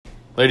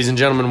Ladies and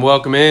gentlemen,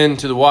 welcome in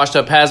to the Washed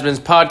Up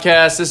Has-Beens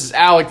podcast. This is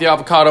Alec the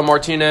Avocado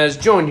Martinez,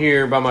 joined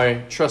here by my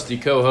trusty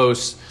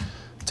co-host,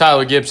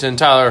 Tyler Gibson.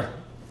 Tyler,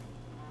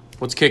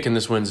 what's kicking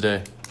this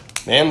Wednesday?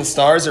 Man, the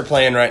Stars are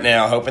playing right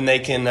now, hoping they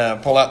can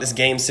pull out this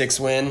Game 6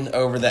 win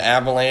over the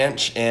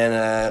Avalanche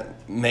and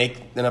make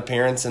an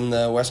appearance in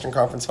the Western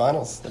Conference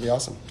Finals. That'd be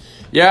awesome.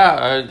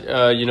 Yeah,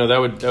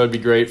 that would be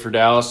great for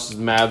Dallas. The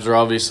Mavs are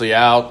obviously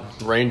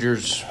out.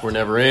 Rangers were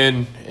never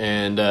in,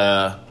 and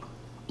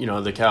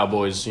the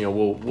Cowboys.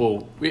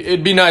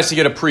 It'd be nice to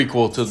get a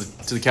prequel to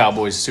the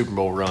Cowboys Super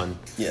Bowl run.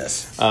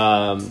 Yes.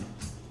 Other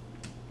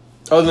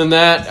than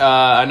that,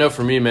 I know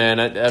for me,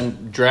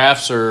 man,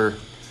 drafts are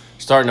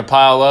starting to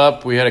pile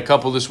up. We had a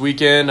couple this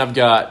weekend. I've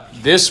got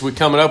this week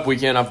coming up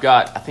weekend. I've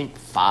got, I think,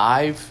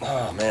 5.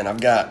 Oh man, I've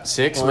got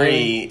 6, 3.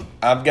 maybe?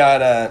 I've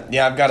got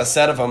a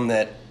set of them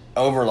that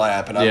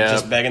overlap, and I'm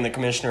just begging the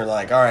commissioner,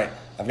 like, all right,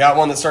 I've got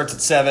one that starts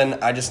at 7.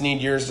 I just need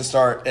yours to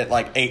start at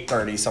like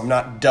 8:30, so I'm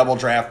not double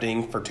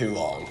drafting for too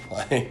long.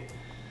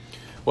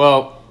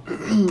 Well,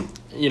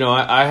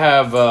 I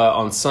have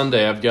on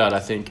Sunday. I've got, I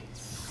think,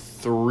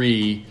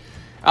 3.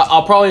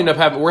 I'll probably end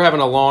up we're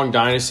having a long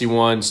dynasty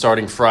one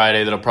starting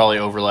Friday that'll probably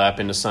overlap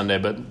into Sunday.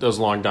 But those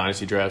long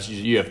dynasty drafts,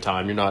 you have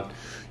time. You're not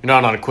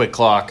on a quick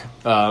clock.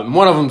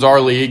 One of them's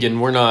our league,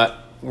 and we're not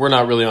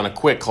really on a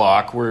quick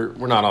clock. We're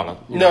not on a.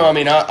 No, I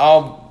mean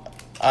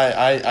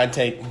I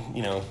take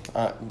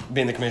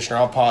being the commissioner,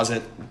 I'll pause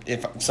it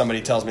if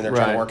somebody tells me they're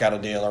trying to work out a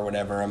deal or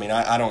whatever. I mean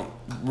I don't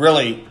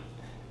really.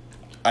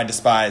 I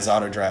despise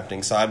auto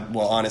drafting, so I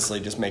will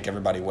honestly just make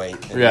everybody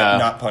wait and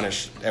not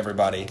punish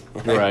everybody.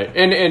 Right.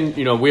 And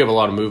we have a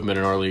lot of movement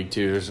in our league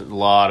too. There's a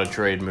lot of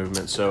trade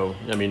movement. So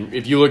I mean,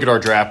 if you look at our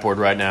draft board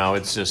right now,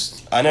 it's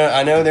just I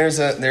know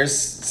there's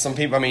some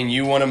people, I mean,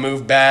 you want to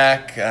move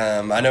back.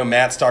 I know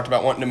Matt's talked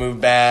about wanting to move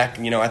back.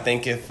 I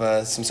think if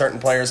some certain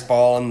players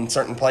fall in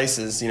certain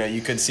places,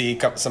 you could see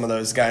some of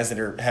those guys that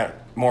are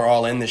more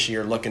all in this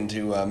year looking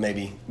to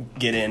maybe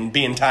get in,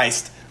 be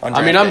enticed.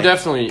 I'm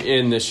definitely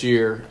in this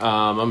year.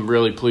 I'm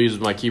really pleased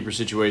with my keeper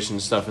situation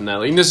and stuff in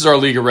that league. And this is our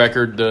league of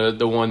record,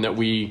 the one that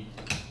we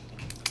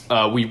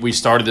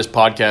started this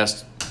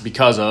podcast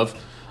because of.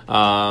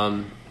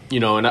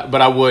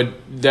 But I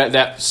would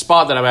that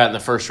spot that I'm at in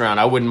the first round,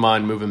 I wouldn't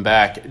mind moving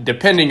back,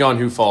 depending on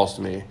who falls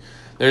to me.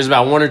 There's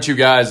about 1 or 2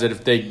 guys that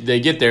if they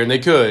get there, and they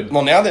could.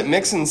 Well, now that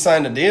Mixon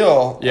signed a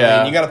deal, I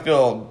mean, you got to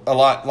feel a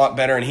lot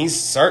better, and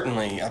he's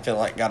certainly, I feel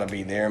like, got to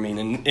be there. I mean,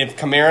 and if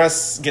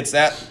Kamara gets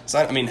that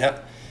signed, I mean,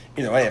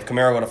 either way, if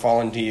Kamara would have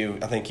fallen to you,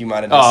 I think you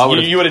might have just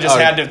you would have just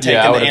had to have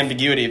taken the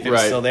ambiguity if it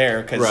was still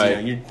there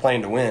because you're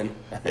playing to win.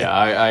 Yeah,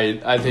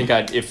 I think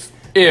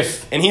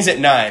if and he's at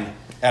 9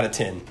 out of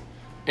 10.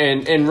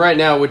 And right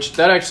now, which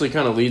that actually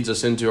kind of leads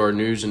us into our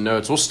news and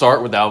notes. We'll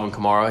start with Alvin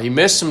Kamara. He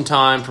missed some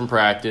time from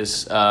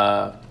practice.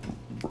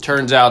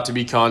 Turns out to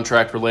be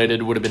contract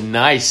related. Would have been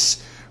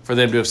nice for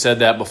them to have said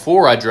that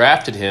before I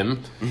drafted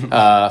him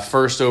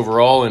first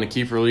overall in a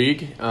keeper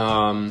league.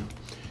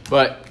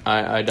 But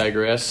I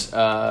digress.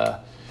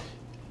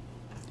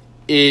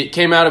 It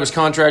came out it was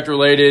contract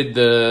related.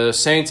 The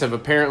Saints have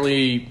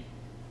apparently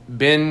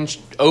been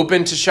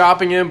open to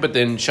shopping him, but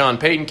then Sean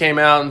Payton came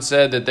out and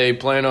said that they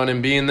plan on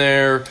him being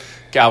there.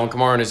 Calvin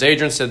Kamara and his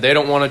agent said they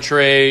don't want to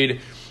trade.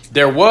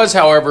 There was,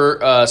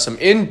 however, some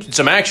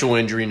actual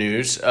injury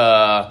news. He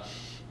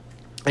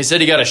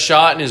said he got a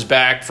shot in his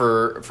back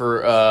for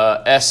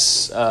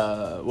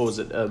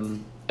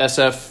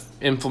SF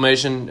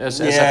inflammation. They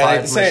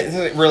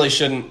say it really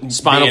shouldn't.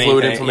 Spinal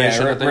fluid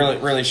inflammation. Yeah,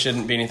 really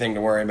shouldn't be anything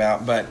to worry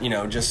about. But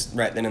just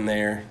right then and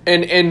there.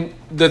 And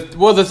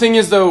the thing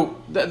is though,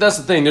 that's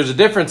the thing. There's a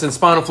difference in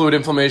spinal fluid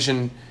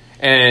inflammation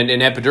and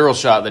an epidural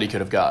shot that he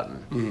could have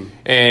gotten. Mm-hmm.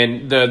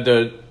 And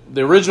the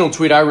original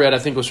tweet I read, I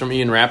think, was from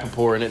Ian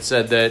Rappaport, and it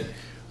said that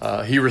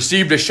he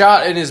received a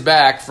shot in his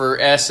back for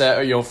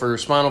for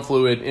spinal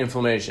fluid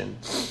inflammation.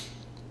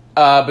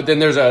 But then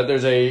there's a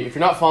if you're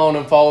not following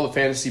him, follow the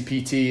Fantasy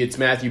PT. It's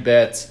Matthew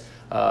Betts.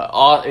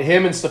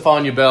 Him and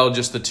Stephon Bell,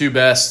 just the two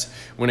best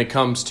when it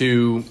comes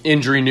to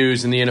injury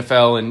news in the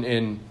NFL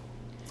and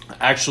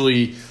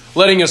actually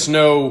letting us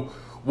know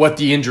what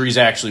the injuries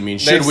actually mean.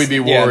 Should we be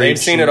worried? Yeah, they've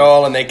seen it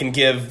all, and they can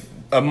give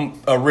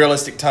a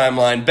realistic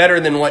timeline better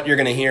than what you're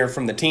going to hear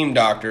from the team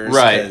doctors.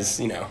 Right. Because,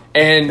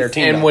 and they're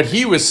team doctors. What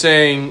he was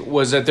saying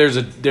was that there's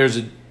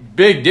a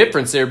big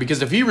difference there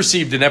because if he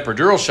received an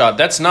epidural shot,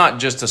 that's not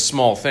just a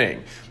small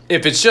thing.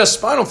 If it's just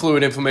spinal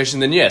fluid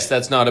inflammation, then yes,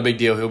 that's not a big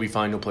deal. He'll be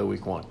fine. He'll play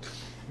week 1.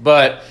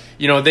 But,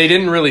 they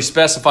didn't really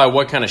specify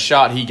what kind of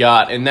shot he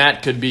got, and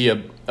that could be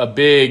a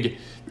big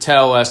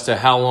tell as to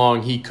how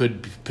long he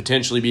could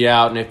potentially be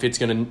out and if it's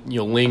going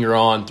to linger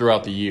on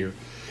throughout the year.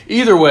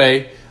 Either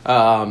way,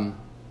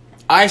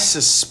 I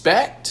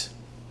suspect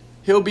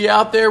he'll be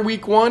out there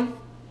week 1.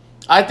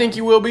 I think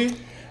he will be.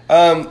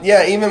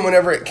 Even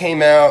whenever it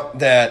came out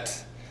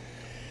that,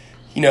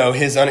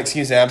 his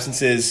unexcused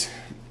absences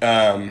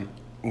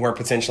were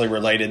potentially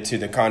related to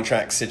the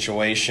contract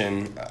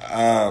situation,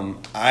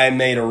 I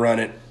made a run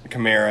at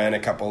Kamara in a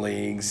couple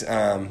leagues.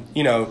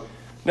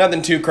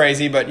 Nothing too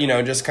crazy, but,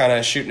 just kind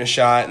of shooting a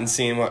shot and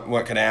seeing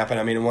what could happen.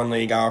 I mean, in one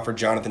league, I offered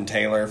Jonathan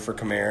Taylor for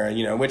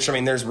Kamara, which,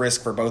 there's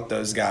risk for both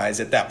those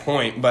guys at that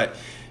point. But,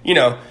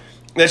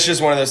 that's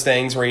just one of those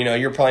things where,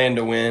 you're playing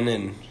to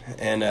win,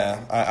 and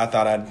I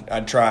thought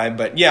I'd try.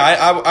 But, yeah,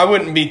 I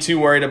wouldn't be too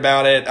worried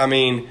about it. I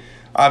mean,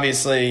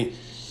 obviously,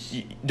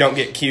 don't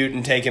get cute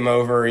and take him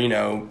over,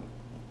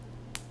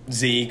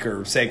 Zeke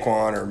or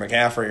Saquon or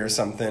McCaffrey or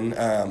something.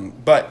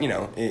 But,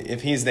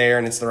 if he's there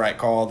and it's the right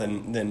call,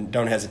 then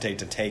don't hesitate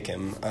to take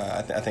him.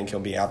 I think he'll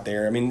be out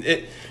there. I mean,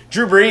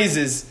 Drew Brees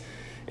is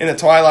in the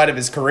twilight of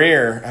his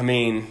career. I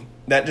mean,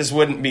 that just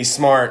wouldn't be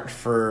smart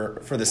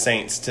for the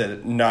Saints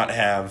to not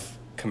have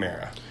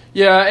Kamara.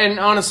 Yeah, and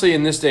honestly,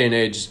 in this day and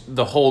age,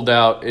 the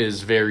holdout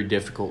is very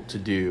difficult to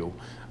do.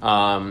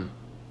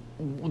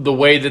 The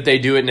way that they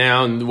do it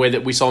now and the way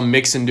that we saw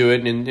Mixon do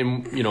it,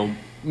 and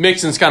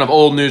Mixon's kind of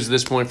old news at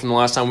this point from the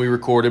last time we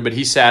recorded, but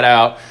he sat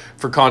out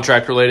for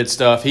contract-related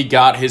stuff. He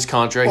got his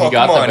contract. Well, he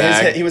got the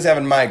bag. He was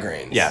having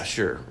migraines. Yeah,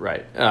 sure,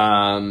 right.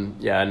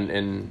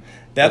 And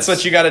that's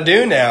what you got to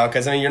do now,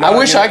 because you're not. I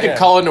wish I could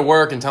call into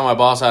work and tell my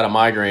boss I had a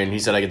migraine. He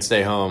said I could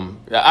stay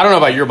home. I don't know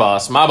about your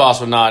boss. My boss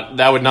would not.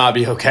 That would not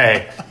be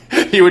okay.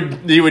 He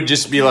would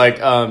just be like,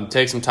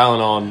 take some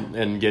Tylenol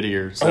and get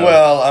here. So.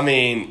 Well,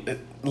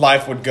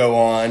 life would go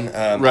on.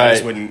 Right. I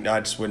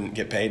just wouldn't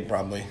get paid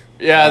probably.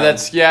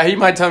 Yeah, he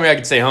might tell me I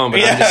could stay home,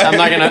 but I'm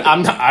not gonna.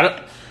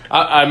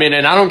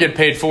 And I don't get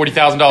paid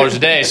 $40,000 a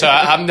day, so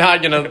I'm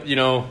not gonna.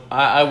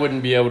 I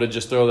wouldn't be able to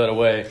just throw that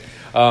away.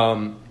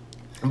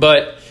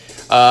 But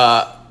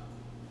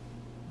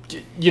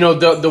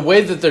the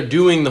way that they're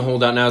doing the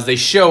holdout now is they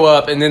show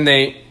up and then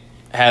they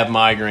have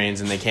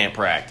migraines and they can't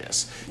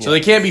practice, so they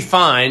can't be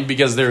fined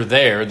because they're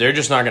there. They're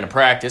just not going to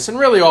practice, and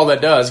really all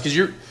that does, because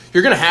you're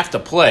going to have to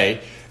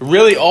play.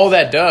 Really, all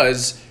that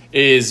does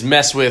is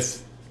mess with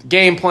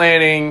game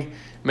planning,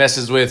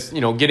 messes with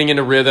getting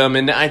into rhythm,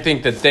 and I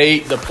think that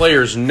the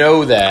players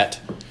know that,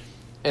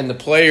 and the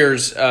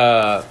players use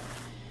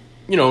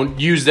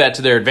that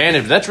to their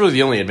advantage. That's really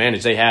the only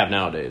advantage they have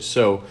nowadays.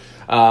 So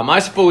I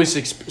fully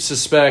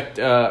expect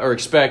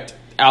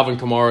Alvin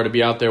Kamara to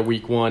be out there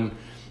week 1.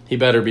 He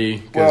better be,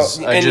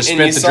 because I just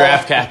spent the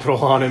draft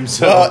capital on him.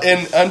 So. Well,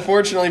 and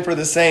unfortunately for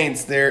the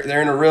Saints, they're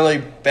in a really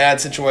bad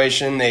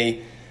situation.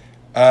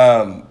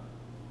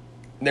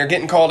 They're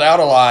getting called out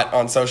a lot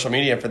on social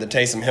media for the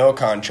Taysom Hill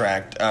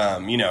contract,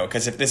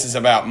 because if this is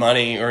about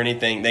money or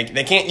anything,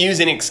 they can't use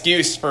any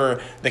excuse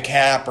for the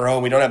cap or,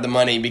 we don't have the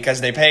money,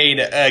 because they paid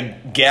a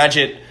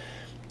gadget,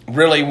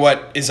 really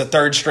what is a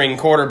third-string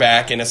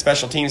quarterback and a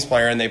special teams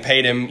player, and they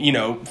paid him,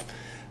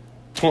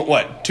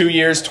 2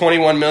 years,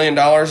 $21 million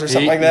or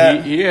something like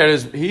that? He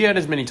had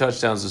as many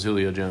touchdowns as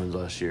Julio Jones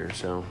last year,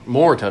 so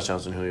more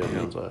touchdowns than Julio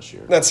Jones last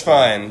year. That's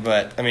fine,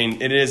 but,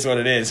 it is what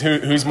it is.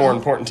 Who's more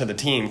important to the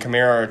team,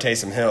 Kamara or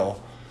Taysom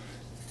Hill?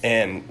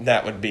 And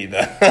that would be the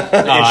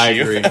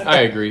issue.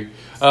 I agree.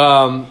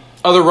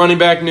 Other running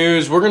back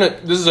news,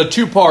 this is a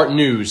 2-part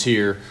news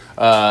here.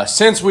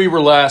 Since we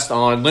were last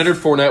on, Leonard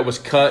Fournette was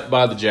cut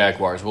by the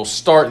Jaguars. We'll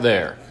start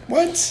there.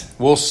 What?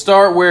 We'll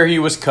start where he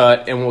was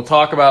cut, and we'll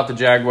talk about the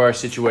Jaguars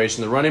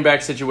situation, the running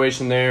back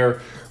situation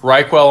there,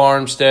 Raquel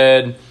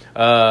Armstead,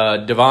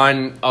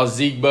 Devine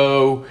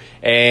Ozigbo,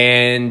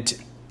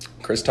 and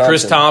Chris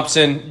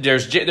Thompson.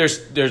 There's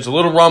a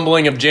little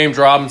rumbling of James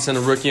Robinson,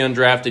 a rookie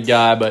undrafted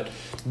guy, but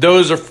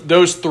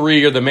those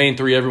 3 are the main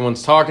 3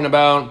 everyone's talking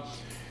about.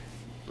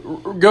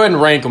 Go ahead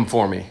and rank them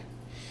for me.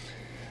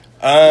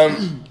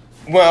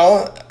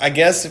 Well, I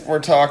guess if we're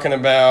talking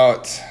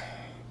about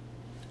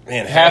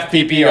half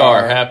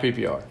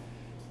PPR.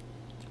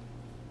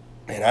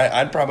 Man,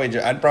 I'd probably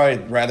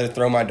rather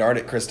throw my dart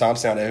at Chris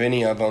Thompson out of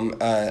any of them.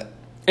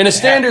 In a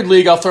standard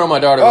league, I'll throw my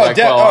dart at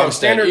Raquel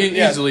Armstead.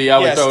 Easily, I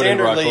would throw it at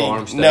Raquel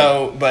Armstead.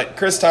 No, but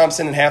Chris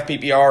Thompson and half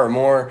PPR or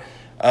more.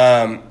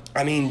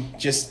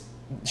 Just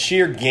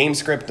sheer game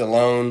script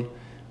alone.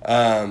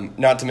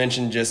 Not to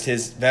mention just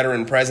his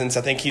veteran presence.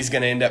 I think he's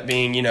going to end up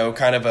being,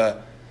 kind of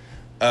a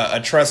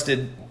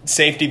trusted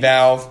safety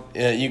valve,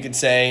 you could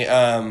say.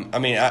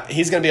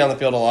 He's going to be on the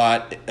field a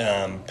lot,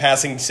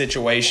 passing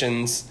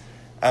situations.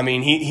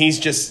 He's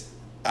just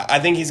 – I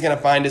think he's going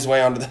to find his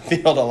way onto the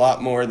field a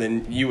lot more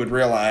than you would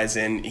realize,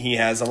 and he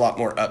has a lot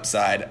more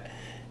upside.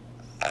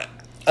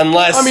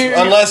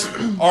 Unless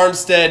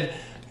Armstead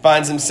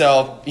finds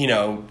himself,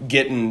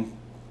 getting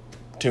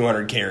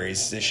 200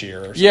 carries this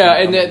year or something. Yeah,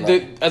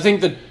 and I think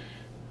that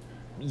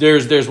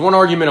there's one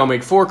argument I'll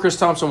make for Chris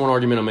Thompson, one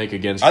argument I'll make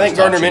against Chris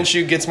Thompson. Gardner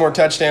Minshew gets more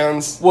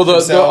touchdowns. Well,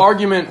 the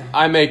argument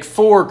I make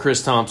for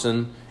Chris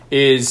Thompson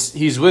is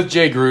he's with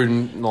Jay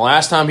Gruden. The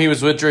last time he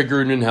was with Jay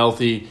Gruden and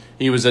healthy,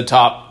 he was a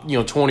top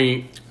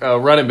 20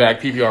 running back,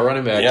 PPR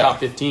running back, top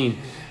 15.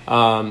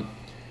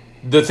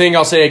 The thing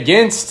I'll say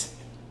against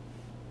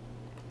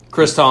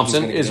Chris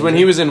Thompson is when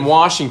he was in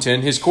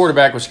Washington, his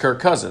quarterback was Kirk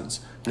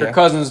Cousins. Kirk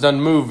Cousins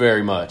doesn't move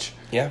very much.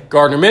 Yeah.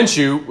 Gardner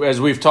Minshew, as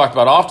we've talked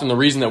about often, the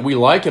reason that we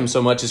like him so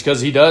much is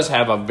because he does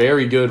have a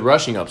very good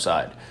rushing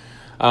upside.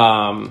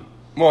 And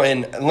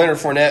Leonard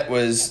Fournette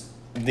was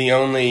the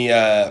only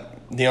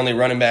the only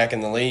running back in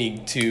the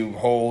league to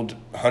hold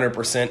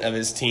 100% of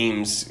his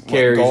team's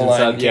carries goal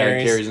line inside,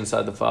 carries. carries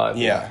inside the 5.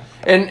 Yeah.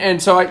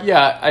 And so,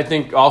 I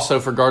think also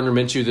for Gardner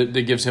Minshew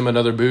that gives him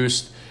another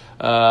boost.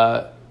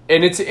 And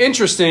it's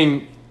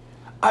interesting.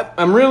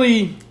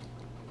 I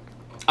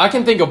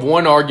can think of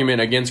one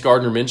argument against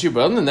Gardner Minshew,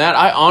 but other than that,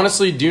 I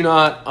honestly do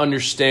not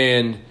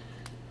understand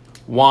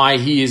why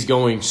he is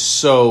going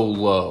so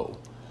low.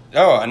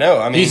 Oh, I know.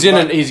 I mean, he's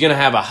going to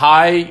have a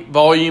high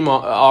volume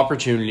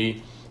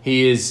opportunity.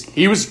 He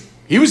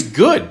was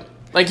good.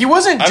 Like he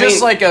wasn't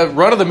like a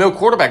run of the mill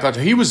quarterback. Like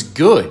he was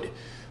good.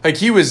 Like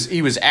he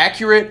was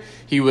accurate.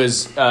 He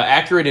was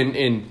accurate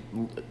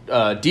in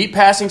deep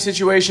passing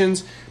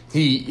situations.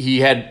 He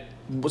had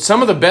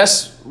some of the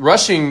best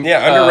rushing.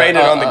 Yeah,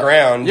 underrated on the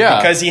ground.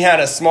 Yeah. Because he had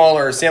a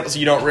smaller sample, so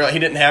you don't realize he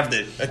didn't have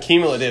the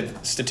accumulative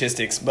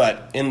statistics,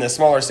 but in the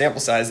smaller sample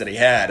size that he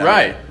had.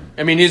 Right.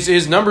 I mean,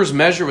 his numbers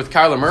measure with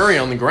Kyler Murray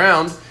on the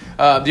ground.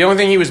 The only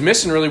thing he was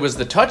missing really was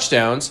the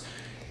touchdowns.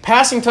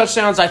 Passing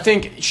touchdowns, I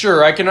think,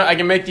 sure, I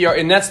can make the –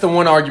 and that's the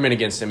one argument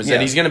against him is that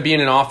he's going to be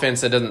in an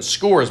offense that doesn't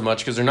score as much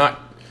because they're not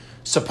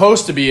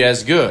supposed to be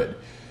as good.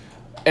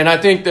 And I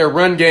think their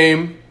run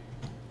game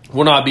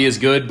will not be as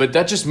good, but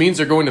that just means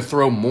they're going to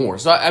throw more.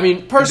 So, I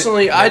mean,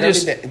 personally, Gardner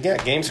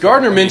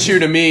Minshew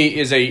to me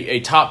is a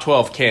top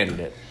 12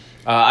 candidate.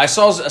 I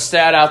saw a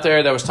stat out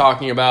there that was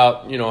talking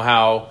about,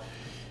 how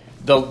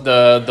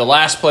the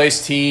last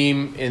place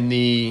team in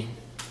the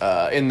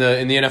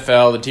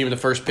NFL, the team with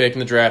the first pick in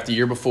the draft the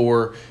year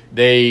before,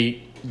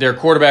 their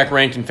quarterback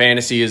rank in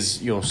fantasy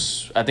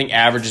is I think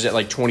averages at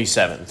like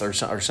 27th or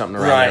something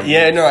around right.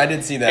 there. Yeah, no, I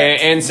did see that.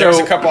 And so there's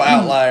a couple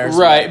outliers,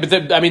 right? But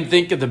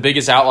think the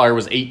biggest outlier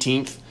was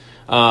 18th.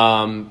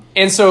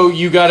 And so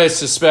you got to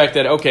suspect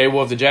that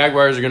if the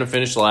Jaguars are going to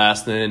finish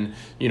last, then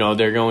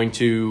they're going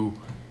to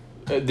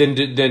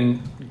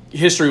then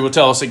history will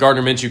tell us that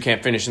Gardner Minshew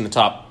can't finish in the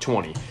top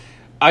 20.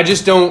 I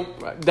just don't.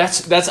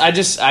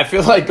 I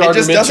feel like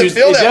Gardner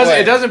Minshew.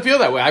 It doesn't feel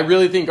that way. I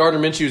really think Gardner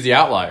Minshew is the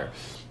outlier.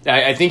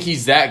 I think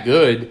he's that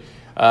good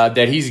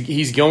that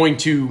he's going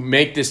to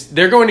make this.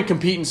 They're going to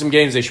compete in some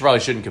games they probably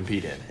shouldn't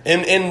compete in.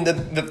 And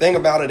the thing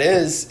about it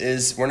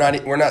is we're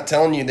not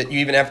telling you that you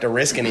even have to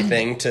risk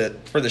anything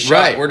for the shot.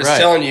 Right, we're just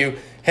telling you,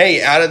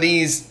 hey, out of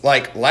these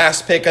like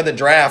last pick of the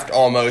draft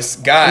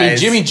almost guys,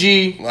 Jimmy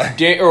G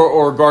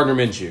or Gardner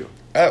Minshew.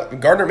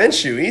 Gardner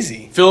Minshew,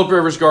 easy. Phillip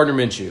Rivers, Gardner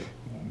Minshew.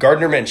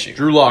 Gardner Minshew.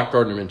 Drew Lock,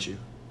 Gardner Minshew.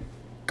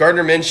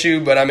 Gardner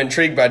Minshew, but I'm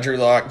intrigued by Drew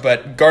Lock.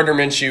 But Gardner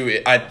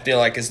Minshew, I feel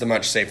like, is the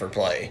much safer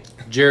play.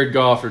 Jared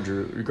Goff or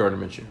Gardner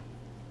Minshew?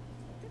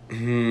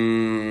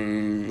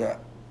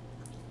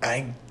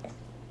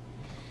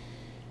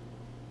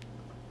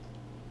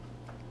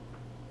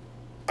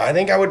 I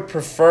think I would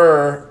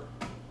prefer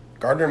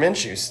Gardner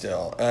Minshew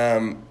still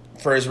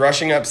for his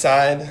rushing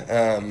upside.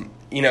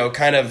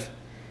 Kind of.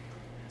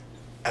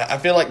 I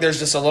feel like there's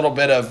just a little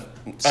bit of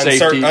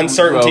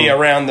uncertainty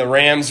around the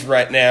Rams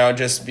right now.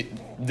 Just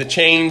the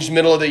change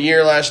middle of the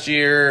year last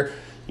year.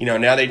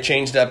 Now they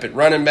changed up at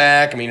running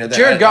back. I mean,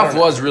 Jared Goff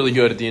was really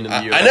good at the end of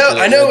the year.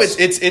 I know.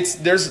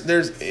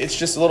 It's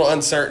just a little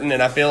uncertain,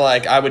 and I feel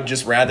like I would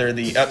just rather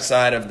the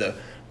upside of the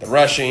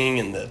rushing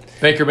and the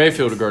Baker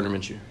Mayfield or Gardner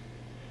Minshew.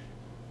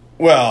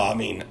 Well, I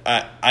mean,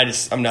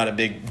 I'm not a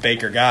big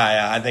Baker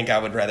guy. I think I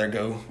would rather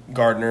go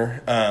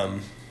Gardner.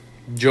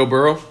 Joe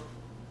Burrow.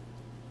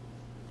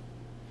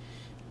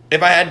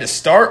 If I had to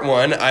start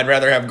one, I'd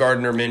rather have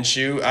Gardner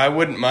Minshew. I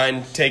wouldn't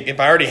mind if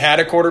I already had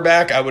a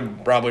quarterback, I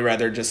would probably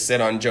rather just sit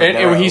on Joe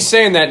Burrow. And he's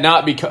saying that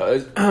not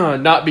because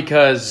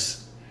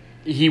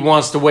he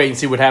wants to wait and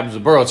see what happens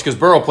with Burrow. It's because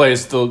Burrow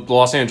plays the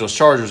Los Angeles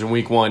Chargers in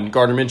Week 1.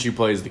 Gardner Minshew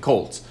plays the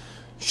Colts.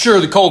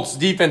 Sure, the Colts'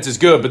 defense is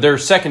good, but their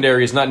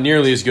secondary is not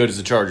nearly as good as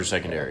the Chargers'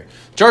 secondary.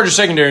 Chargers'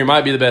 secondary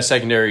might be the best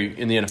secondary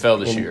in the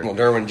NFL this year. Well,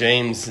 Derwin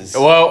James is...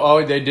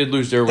 Well, they did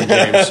lose Derwin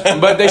James.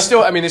 But they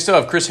still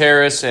have Chris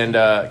Harris and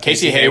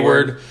Casey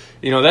Hayward.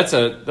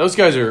 Those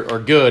guys are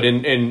good.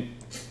 And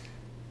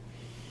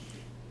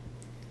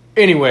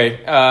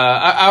anyway,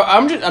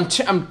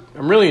 I'm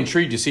really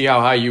intrigued to see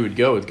how high you would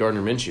go with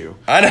Gardner Minshew.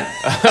 I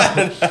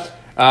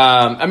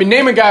know.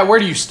 Name a guy. Where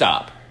do you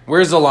stop?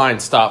 Where's the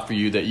line stop for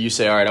you that you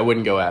say, all right, I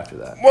wouldn't go after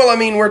that? Well, I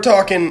mean, we're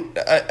talking.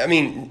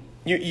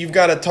 You've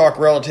got to talk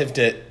relative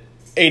to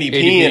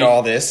ADP and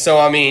all this. So,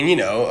 I mean,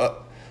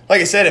 like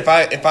I said,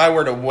 if I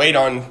were to wait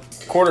on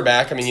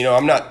quarterback, I mean,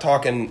 I'm not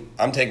talking.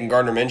 I'm taking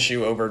Gardner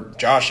Minshew over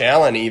Josh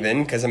Allen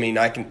even because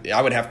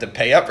I would have to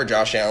pay up for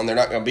Josh Allen. They're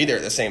not going to be there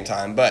at the same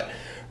time. But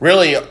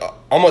really,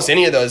 almost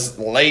any of those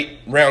late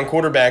round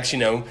quarterbacks,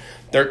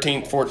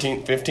 13th,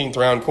 14th, 15th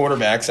round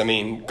quarterbacks. I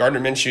mean, Gardner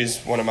Minshew is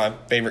one of my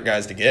favorite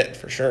guys to get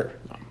for sure.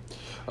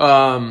 Just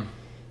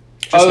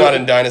not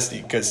in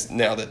Dynasty because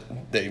now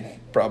that they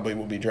probably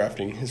will be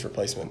drafting his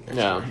replacement.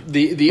 No.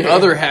 The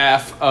other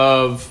half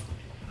of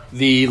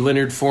the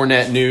Leonard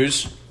Fournette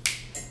news.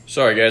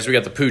 Sorry, guys, we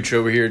got the pooch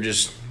over here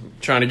just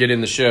trying to get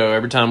in the show.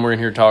 Every time we're in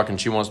here talking,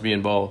 she wants to be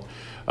involved.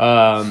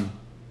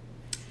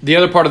 The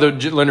other part of the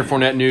Leonard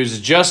Fournette news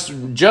is just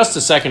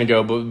a second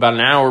ago, but about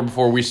an hour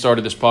before we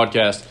started this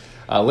podcast,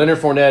 Leonard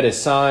Fournette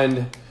is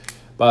signed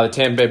by the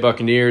Tampa Bay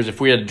Buccaneers. If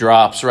we had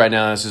drops right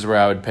now, this is where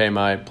I would play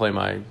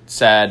my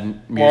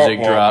sad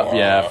music drop.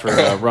 Yeah, for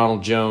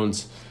Ronald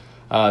Jones.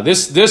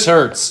 This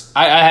hurts.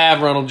 I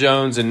have Ronald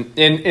Jones, and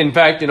in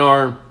fact, in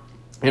our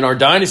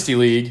Dynasty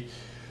League,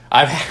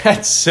 I've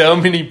had so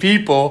many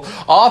people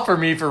offer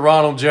me for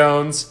Ronald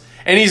Jones,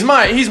 and he's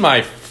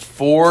my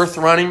fourth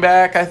running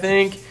back, I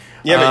think.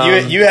 Yeah,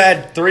 but you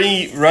had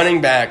 3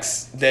 running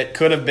backs that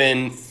could have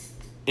been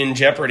in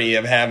jeopardy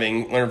of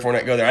having Leonard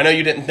Fournette go there. I know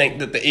you didn't think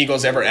that the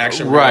Eagles ever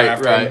actually were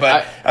after him,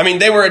 but I mean,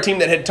 they were a team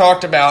that had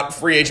talked about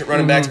free agent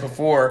running backs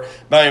before.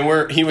 But I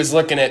mean, he was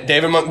looking at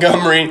David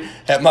Montgomery,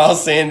 at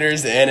Miles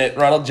Sanders, and at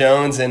Ronald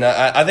Jones, and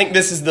I think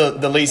this is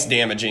the least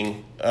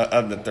damaging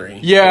of the 3.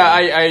 Yeah,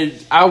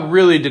 I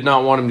really did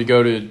not want him to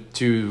go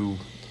to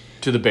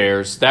the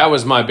Bears. That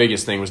was my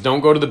biggest thing, was don't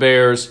go to the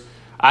Bears.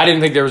 I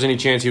didn't think there was any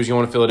chance he was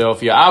going to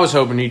Philadelphia. I was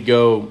hoping he'd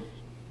go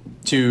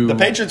to the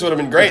Patriots. Would have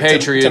been great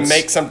to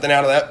make something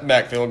out of that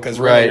backfield, because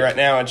really right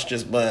now it's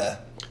just blah.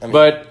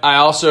 But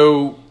I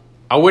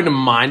wouldn't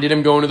have minded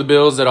him going to the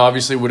Bills. That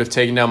obviously would have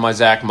taken down my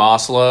Zach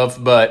Moss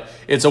love, but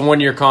it's a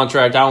 1-year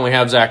contract. I only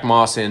have Zach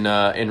Moss in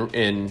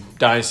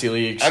Dynasty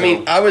League. So. I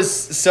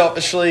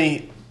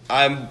mean,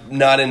 I'm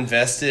not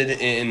invested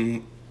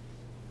in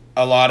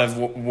a lot of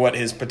what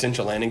his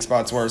potential landing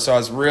spots were, so I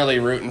was really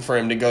rooting for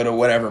him to go to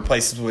whatever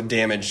places would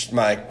damage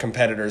my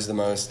competitors the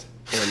most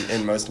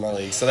in most of my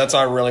leagues. So that's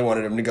why I really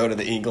wanted him to go to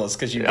the Eagles,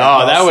 because you.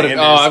 That would have.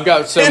 Oh, I've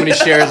got so many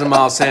shares of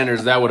Miles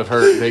Sanders. That would have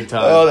hurt big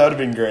time. Oh, that would have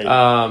been great.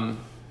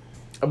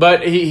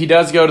 But he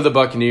does go to the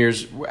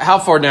Buccaneers. How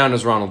far down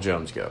does Ronald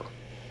Jones go?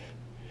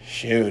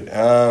 Shoot,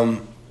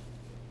 man,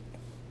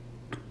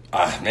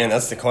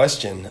 that's the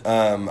question.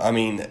 I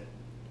mean,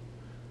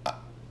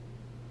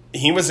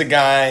 he was a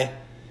guy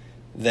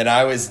that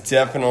I was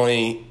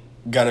definitely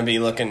going to be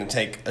looking to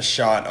take a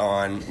shot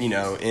on,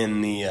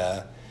 in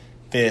the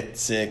 5th,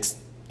 6th,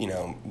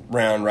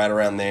 round, right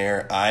around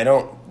there. I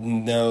don't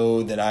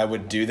know that I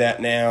would do that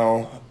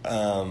now.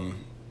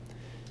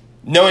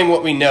 Knowing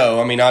what we know,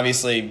 I mean,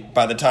 obviously,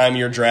 by the time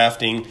you're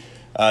drafting,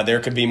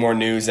 there could be more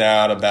news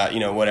out about,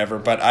 whatever.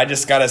 But I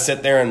just got to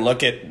sit there and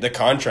look at the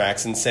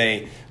contracts and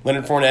say,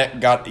 Leonard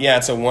Fournette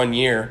it's a 1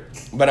 year.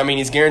 But, I mean,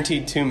 he's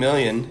guaranteed $2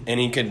 million, and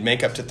he could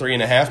make up to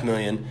 $3.5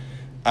 million.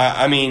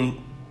 I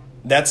mean,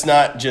 that's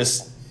not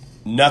just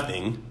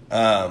nothing.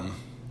 And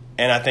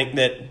I think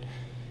that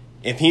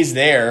if he's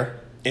there,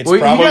 it's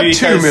probably he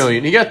got $2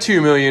 million. He got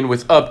 $2 million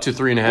with up to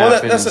 $3.5 million.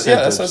 Well, that's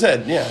what I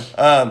said. Yeah.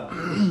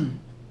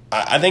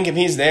 I think if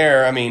he's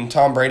there, I mean,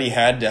 Tom Brady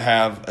had to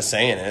have a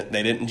say in it.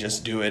 They didn't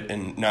just do it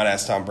and not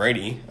ask Tom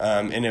Brady.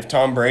 And if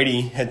Tom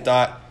Brady had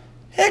thought,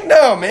 heck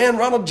no, man,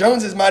 Ronald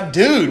Jones is my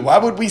dude. Why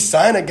would we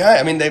sign a guy?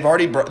 I mean, they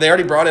already brought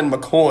in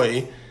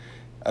McCoy.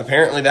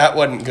 Apparently that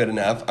wasn't good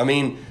enough. I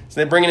mean,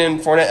 so they're bringing in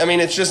Fournette. I mean,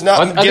 it's just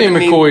not. I think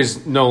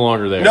McCoy's no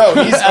longer there. No,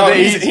 he's out.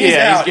 He's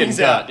getting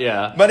cut.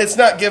 Yeah, but it's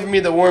not giving me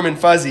the warm and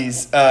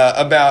fuzzies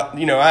about.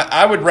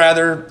 I would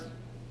rather.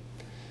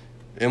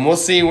 And we'll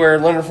see where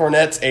Leonard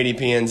Fournette's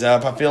ADP ends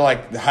up. I feel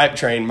like the hype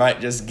train might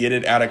just get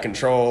it out of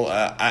control.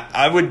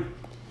 I would.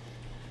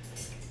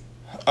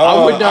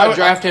 I would not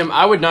draft him.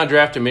 I would not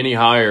draft him any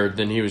higher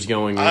than he was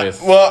going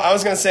with. Well, I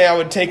was going to say I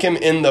would take him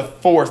in the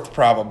 4th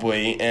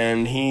probably,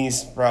 and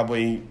he's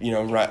probably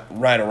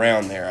right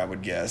around there. I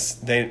would guess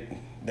they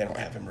don't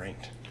have him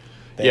ranked.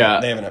 They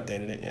haven't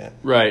updated it yet.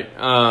 Right.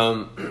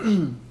 I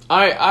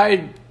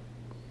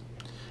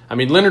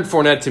mean, Leonard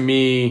Fournette to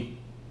me.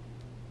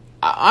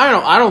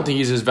 I don't think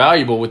he's as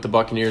valuable with the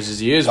Buccaneers as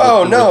he is with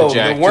the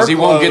Jags, because he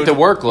won't get the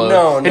workload.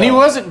 No. And he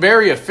wasn't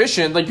very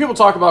efficient. Like, people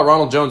talk about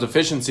Ronald Jones'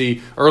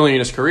 efficiency early in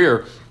his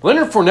career.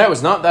 Leonard Fournette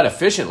was not that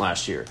efficient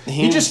last year.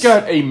 He just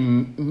got a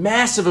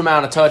massive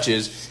amount of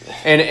touches,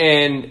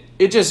 and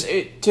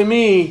to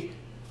me,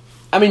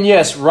 I mean,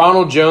 yes,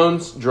 Ronald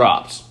Jones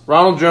drops.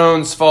 Ronald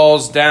Jones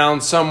falls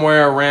down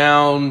somewhere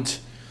around.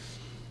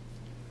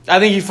 I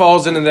think he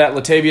falls into that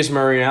Latavius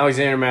Murray and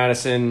Alexander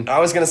Madison, I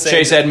was going to say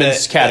Chase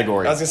Edmonds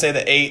category. I was going to say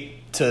the 8th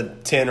to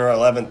 10 or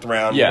 11th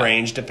round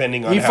range,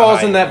 depending on he how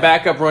falls high in that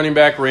backup running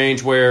back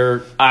range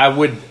where I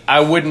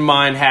wouldn't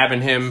mind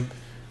having him,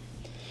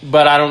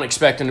 but I don't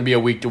expect him to be a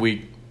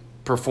week-to-week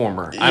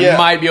performer. I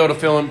might be able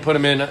to put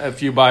him in a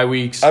few bye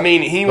weeks. I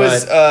mean, he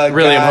was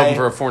really, I'm hoping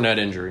for a Fournette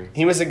injury.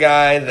 He was a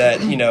guy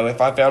that,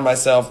 if I found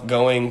myself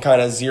going kind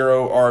of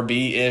 0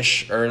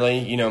 RB-ish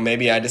early,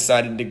 maybe I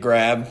decided to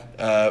grab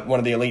one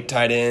of the elite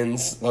tight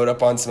ends, load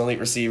up on some elite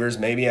receivers.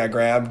 Maybe I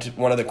grabbed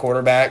one of the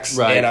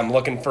quarterbacks, and I'm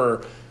looking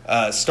for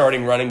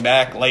starting running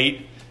back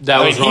late.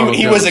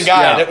 He was a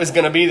guy that was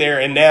going to be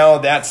there, and now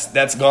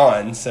that's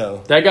gone.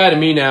 So that guy to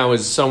me now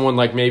is someone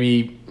like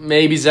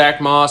maybe Zach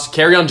Moss,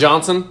 Kerryon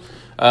Johnson.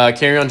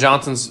 Kerryon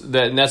Johnson's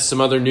and that's some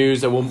other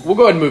news that we'll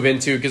go ahead and move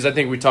into, because I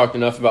think we talked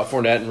enough about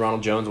Fournette and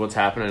Ronald Jones, what's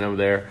happening over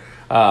there.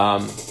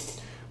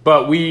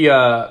 But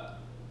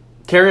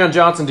Kerryon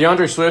Johnson,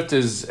 DeAndre Swift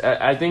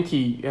I think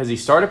has he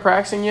started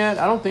practicing yet?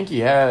 I don't think he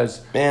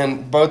has.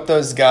 Man, both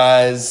those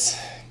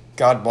guys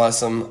God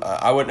bless him.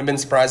 I wouldn't have been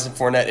surprised if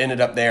Fournette ended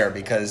up there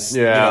because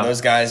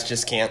those guys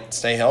just can't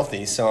stay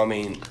healthy. So, I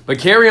mean. But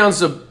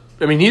Kerryon's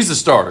he's the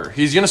starter.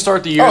 He's going to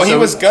start the year. Oh, he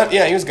was going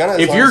to.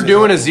 If you're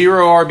doing a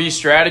 0 RB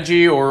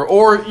strategy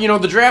or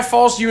the draft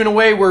falls to you in a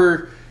way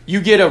where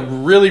you get a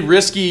really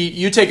risky,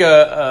 you take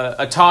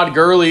a Todd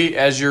Gurley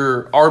as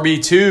your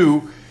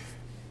RB2,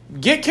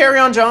 get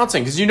Kerryon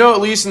Johnson because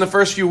at least in the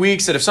first few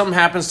weeks that if something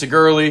happens to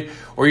Gurley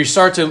or you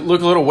start to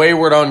look a little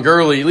wayward on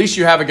Gurley, at least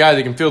you have a guy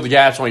that can fill the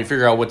gaps when you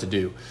figure out what to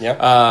do.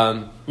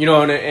 Yeah.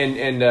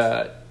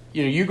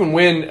 You can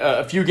win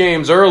a few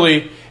games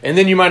early, and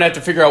then you might have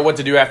to figure out what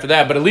to do after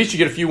that. But at least you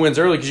get a few wins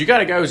early because you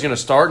got a guy who's going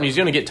to start and he's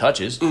going to get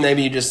touches.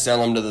 Maybe you just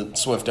sell him to the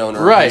Swift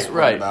owner, right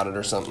about it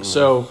or something.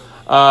 So,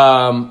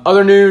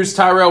 other news: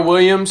 Tyrell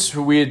Williams,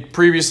 who we had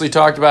previously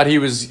talked about, he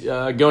was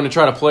going to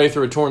try to play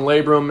through a torn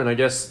labrum, and I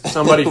guess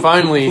somebody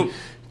finally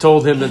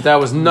told him that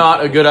was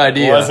not a good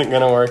idea. It wasn't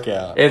going to work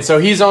out, and so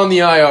he's on the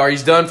IR.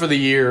 He's done for the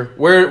year.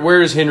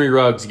 Where does Henry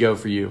Ruggs go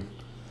for you?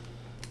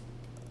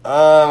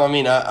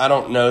 I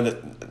don't know that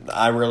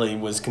I really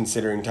was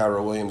considering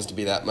Tyrell Williams to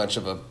be that much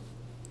of a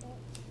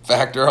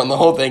factor on the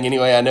whole thing.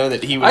 Anyway, I know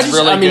that he was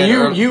really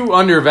good. You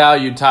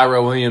undervalued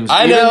Tyrell Williams.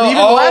 I know.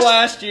 Even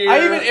last year.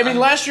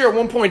 Last year at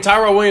one point,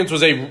 Tyrell Williams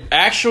was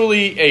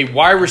actually a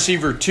wide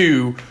receiver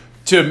 2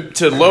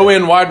 to low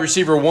end wide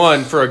receiver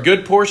 1 for a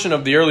good portion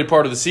of the early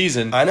part of the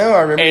season. I know.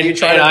 I remember you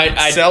trying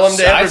to sell him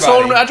to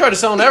everybody. I tried to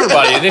sell him to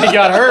everybody, and then he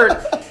got hurt.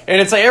 And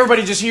it's like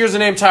everybody just hears the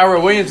name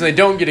Tyrell Williams and they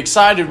don't get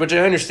excited, which I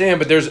understand.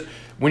 But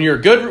when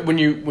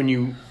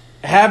you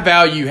have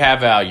value, you have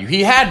value.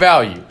 He had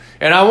value.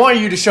 And I want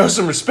you to show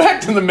some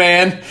respect to the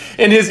man.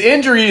 And his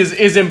injury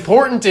is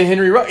important to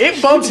Henry Ruggs.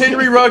 It bumps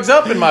Henry Ruggs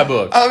up in my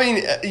book.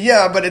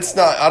 But it's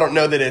not. I don't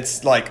know that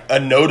it's like a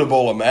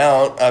notable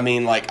amount.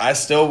 I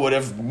still would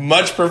have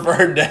much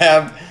preferred to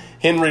have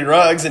Henry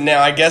Ruggs, and now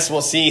I guess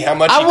we'll see how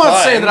much I'm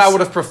not saying that I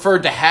would have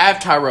preferred to have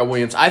Tyrell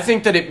Williams. I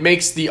think that it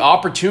makes the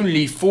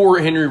opportunity for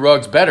Henry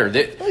Ruggs better.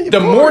 The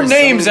more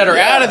names that are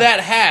out of that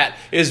hat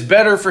is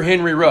better for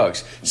Henry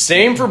Ruggs.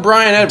 Same for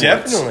Bryan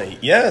Edwards. Definitely,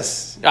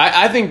 yes.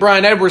 I think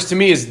Bryan Edwards to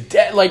me is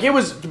like it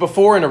was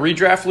before in a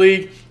redraft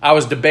league. I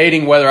was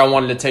debating whether I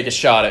wanted to take a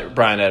shot at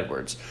Bryan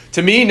Edwards.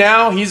 To me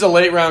now, he's a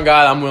late round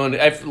guy. I'm willing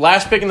to.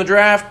 Last pick in the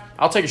draft,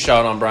 I'll take a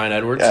shot on Bryan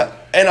Edwards. Yeah.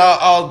 And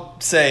I'll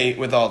say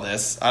with all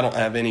this, I don't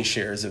have any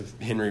shares of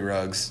Henry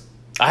Ruggs.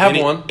 I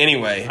have one.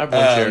 Anyway, I have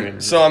one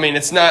share. So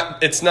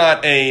it's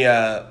not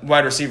a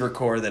wide receiver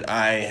core that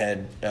I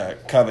had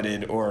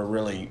coveted or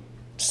really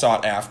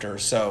sought after.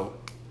 So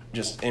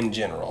just in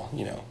general,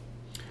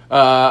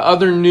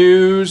 Other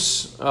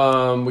news,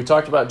 we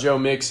talked about Joe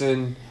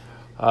Mixon,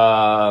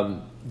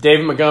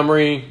 David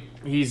Montgomery.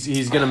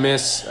 He's going to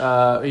miss.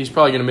 He's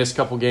probably going to miss a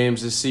couple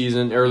games this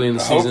season, early in the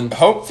season.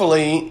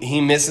 Hopefully,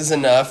 he misses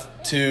enough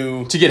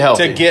to get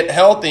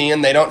healthy,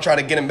 and they don't try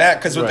to get him back.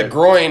 Because with the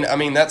groin,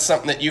 that's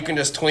something that you can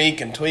just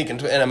tweak and tweak and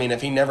tweak. And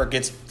if he never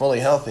gets fully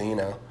healthy,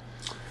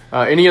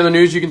 Any other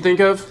news you can think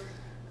of?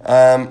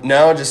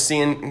 No, just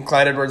seeing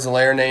Clyde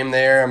Edwards-Helaire name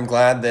there. I'm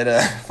glad that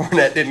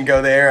Fournette didn't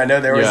go there. I know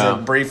there was a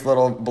brief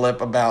little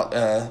blip about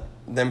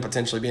them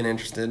potentially being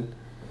interested.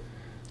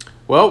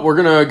 Well, we're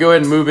going to go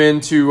ahead and move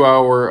into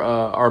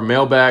our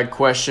mailbag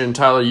question.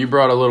 Tyler, you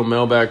brought a little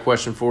mailbag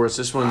question for us.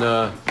 This one,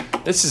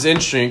 this is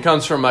interesting. It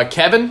comes from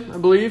Kevin, I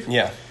believe.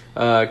 Yeah.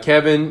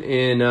 Kevin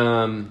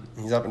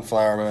he's up in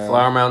Flower Mound.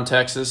 Flower Mound,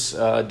 Texas,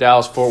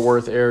 Dallas-Fort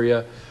Worth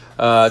area.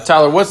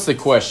 Tyler, what's the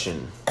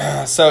question?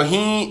 So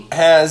he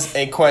has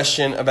a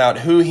question about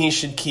who he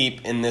should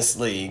keep in this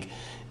league.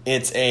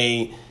 It's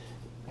a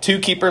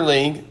 2-keeper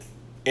league.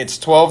 It's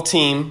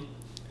 12-team,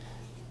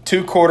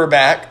 2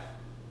 quarterback,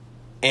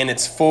 and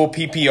it's full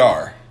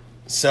PPR.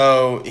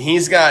 So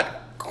he's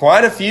got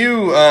quite a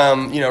few,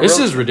 this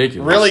is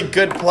ridiculous. Really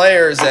good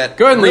players that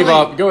Go ahead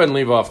and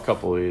leave off a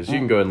couple of these. You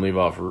can go ahead and leave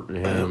off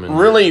him. And,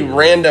 really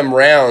random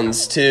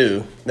rounds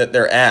too that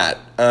they're at.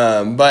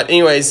 But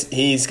anyways,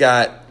 he's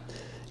got,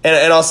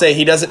 and I'll say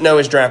he doesn't know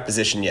his draft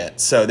position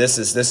yet. So this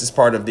is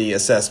part of the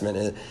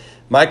assessment.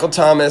 Michael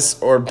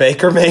Thomas or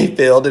Baker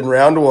Mayfield in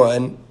round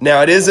 1.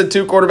 Now, it is a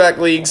 2-quarterback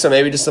league, so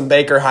maybe just some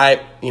Baker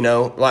hype,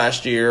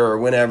 last year or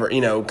whenever,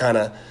 kind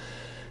of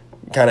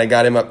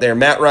got him up there.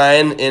 Matt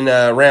Ryan in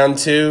round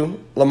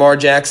 2. Lamar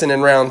Jackson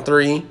in round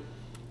 3.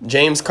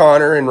 James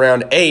Conner in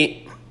round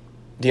 8.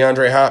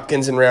 DeAndre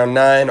Hopkins in round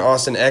 9.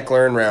 Austin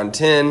Eckler in round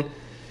 10.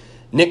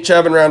 Nick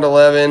Chubb in round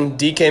 11.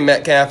 DK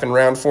Metcalf in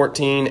round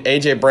 14.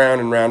 A.J. Brown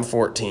in round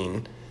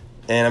 14.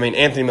 And,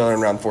 Anthony Miller in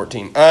round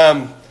 14.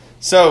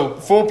 So,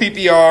 full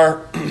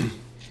PPR,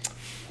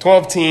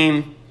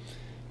 12-team,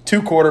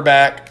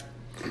 2-quarterback.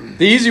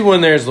 The easy one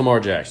there is Lamar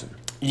Jackson.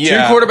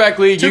 Yeah. 2-quarterback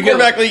league.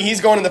 2-quarterback league,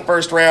 he's going in the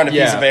first round if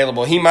he's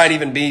available. He might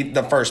even be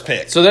the first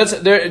pick. So,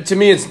 to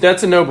me,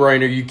 that's a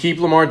no-brainer. You keep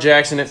Lamar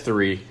Jackson at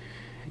 3.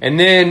 And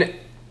then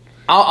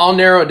I'll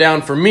narrow it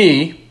down for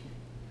me.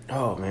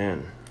 Oh,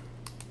 man.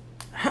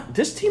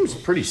 This team's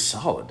pretty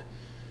solid.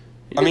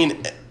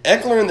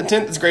 Eckler in the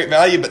 10th is great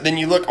value, but then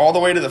you look all the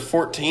way to the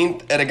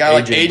 14th at a guy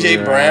like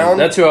A.J. Brown.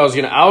 That's who I was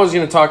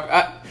gonna talk.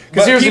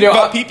 But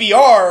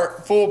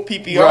PPR, full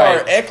PPR,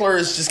 right. Eckler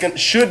is just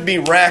should be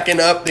racking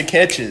up the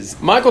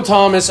catches. Michael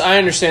Thomas, I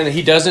understand that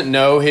he doesn't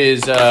know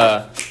his.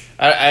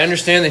 I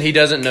understand that he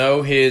doesn't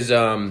know his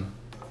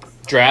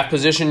draft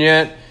position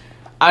yet.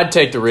 I'd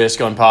take the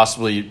risk on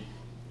possibly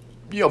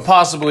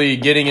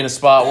getting in a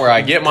spot where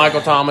I get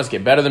Michael Thomas,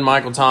 get better than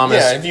Michael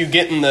Thomas. Yeah, if you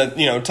get in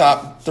the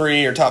top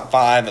 3 or top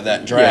 5 of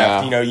that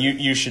draft,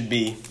 you should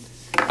be.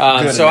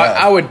 So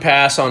I would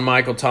pass on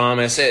Michael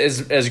Thomas.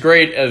 As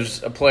great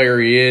as a player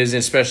he is,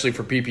 especially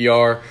for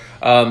PPR.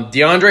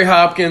 DeAndre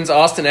Hopkins,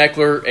 Austin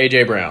Eckler,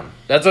 A.J. Brown.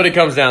 That's what it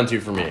comes down to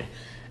for me.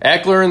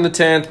 Eckler in the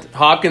 10th,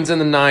 Hopkins in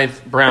the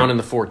 9th, Brown in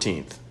the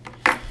 14th.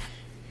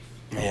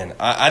 Man,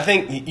 I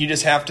think you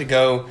just have to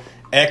go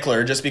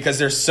Eckler just because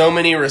there's so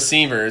many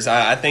receivers.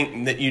 I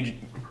think that you...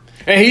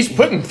 And he's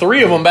putting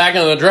 3 of them back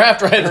in the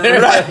draft right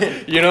there.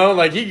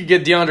 Right. He could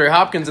get DeAndre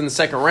Hopkins in the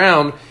 2nd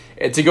round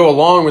to go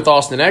along with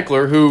Austin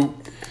Eckler, who...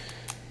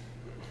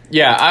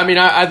 Yeah,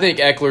 I think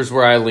Eckler's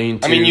where I lean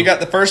to. You got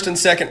the 1st and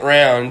 2nd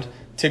round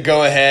to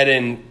go ahead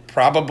and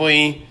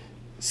probably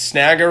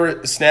snag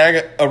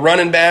a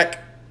running back,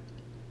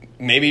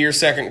 maybe your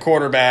 2nd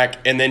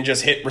quarterback, and then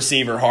just hit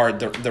receiver hard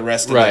the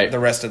rest of the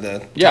rest of the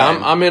time. Yeah,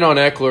 I'm in on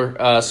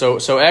Eckler. So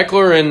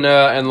Eckler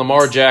and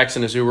Lamar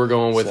Jackson is who we're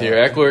going with here.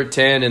 Eckler at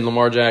 10 and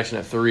Lamar Jackson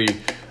at 3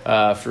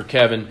 for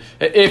Kevin.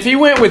 If he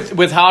went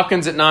with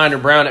Hopkins at 9 or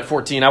Brown at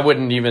 14, I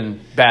wouldn't even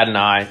bat an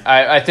eye.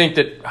 I think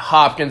that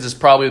Hopkins is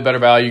probably the better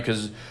value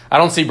because I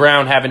don't see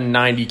Brown having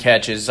 90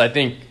 catches. I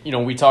think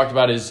we talked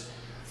about his.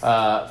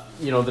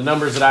 The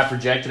numbers that I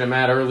projected him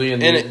at early in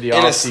the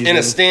offseason. In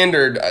a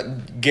standard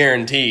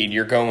guaranteed,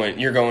 you're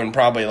going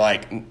probably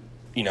like,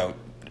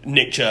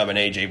 Nick Chubb and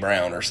A.J.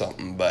 Brown or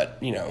something. But,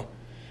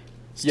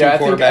 it's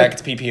quarterback,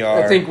 it's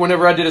PPR. I think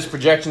whenever I did his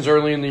projections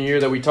early in the year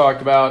that we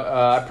talked about,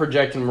 I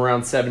projected him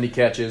around 70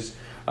 catches.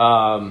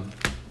 And,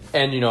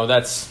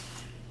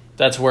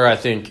 that's where I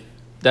think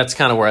 – that's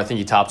kind of where I think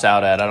he tops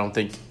out at. I don't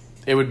think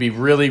 – it would be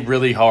really,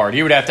 really hard.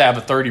 He would have to have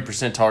a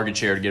 30% target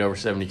share to get over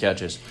 70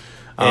 catches.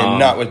 And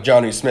not with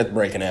Jonnu Smith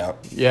breaking out.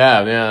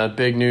 Yeah,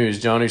 big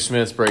news. Jonnu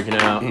Smith's breaking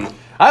out.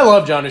 I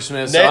love Jonnu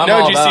Smith. So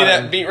did you see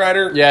that beat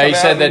writer? Yeah, he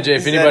said that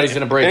if anybody's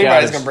going to break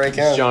out, it's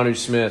Jonnu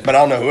Smith. But I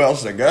don't know who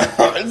else they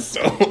got.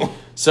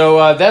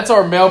 So that's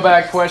our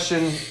mailbag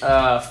question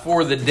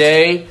for the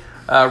day.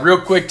 Real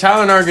quick,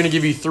 Tyler and I are going to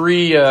give you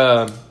 3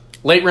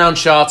 late round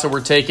shots that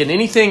we're taking.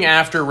 Anything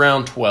after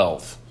round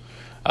 12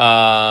 in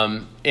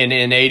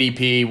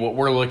ADP, what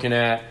we're looking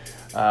at.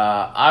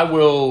 I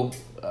will...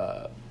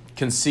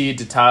 concede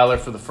to Tyler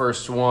for the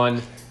first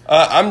one.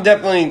 I'm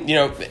definitely,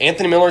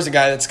 Anthony Miller's a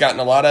guy that's gotten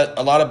a lot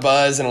of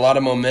buzz and a lot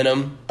of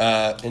momentum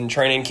in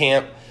training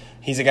camp.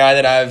 He's a guy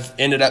that I've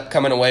ended up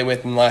coming away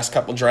with in the last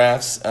couple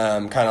drafts,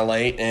 kind of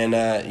late, and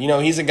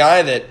he's a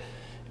guy that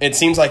it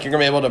seems like you're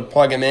gonna be able to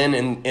plug him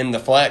in the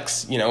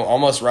flex,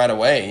 almost right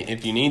away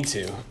if you need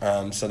to.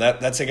 So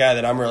that's a guy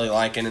that I'm really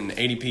liking, and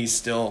ADP's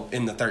still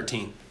in the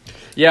 13th.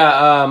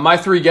 Yeah, my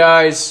 3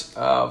 guys.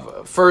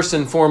 First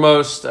and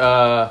foremost,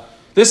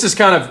 this is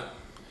kind of.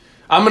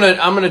 I'm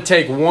gonna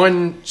take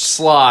one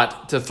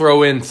slot to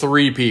throw in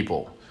 3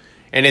 people,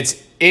 and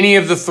it's any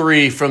of the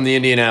 3 from the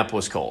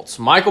Indianapolis Colts: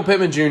 Michael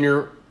Pittman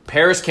Jr.,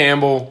 Paris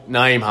Campbell,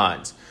 Nyheim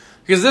Hines.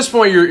 Because at this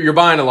point, you're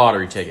buying a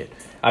lottery ticket.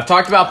 I've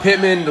talked about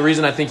Pittman. The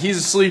reason I think he's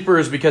a sleeper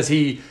is because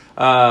he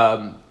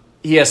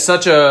has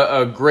such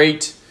a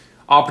great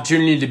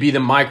opportunity to be the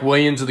Mike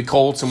Williams of the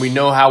Colts, and we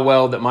know how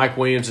well that Mike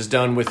Williams has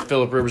done with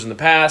Phillip Rivers in the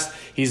past.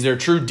 He's their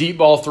true deep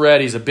ball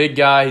threat. He's a big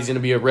guy. He's going to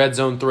be a red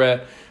zone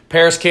threat.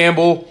 Paris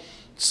Campbell,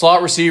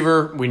 slot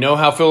receiver. We know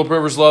how Phillip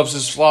Rivers loves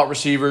his slot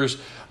receivers.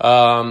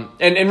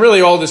 And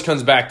really all this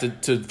comes back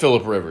to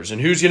Phillip Rivers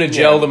and who's going to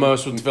gel the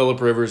most with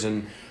Phillip Rivers.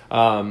 And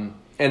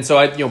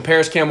so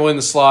Paris Campbell in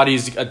the slot,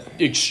 he's an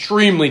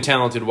extremely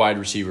talented wide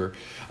receiver.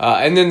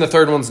 And then the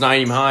third one's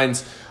Nyheim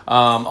Hines.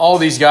 All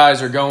these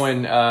guys are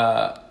going,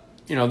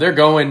 they're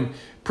going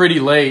pretty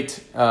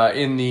late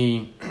in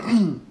the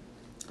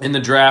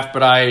draft,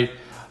 but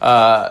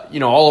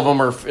all of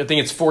them are, I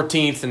think it's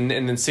 14th and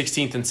then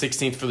 16th and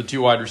 16th for the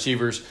 2 wide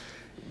receivers.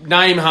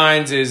 Nyheim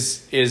Hines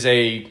is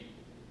a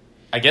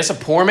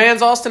poor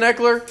man's Austin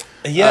Eckler.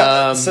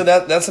 Yeah, so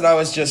that's what I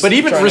was just. But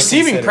even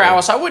receiving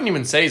prowess, I wouldn't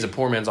even say he's a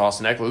poor man's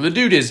Austin Eckler. The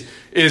dude is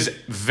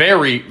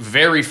very,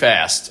 very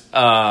fast.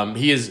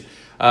 He is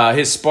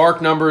his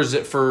spark numbers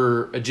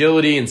for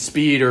agility and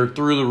speed are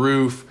through the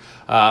roof.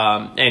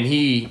 And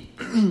he,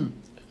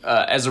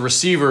 as a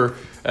receiver.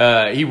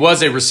 He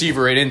was a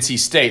receiver at NC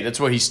State.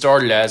 That's what he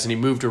started as, and he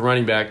moved to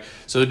running back.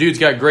 So the dude's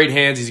got great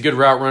hands. He's a good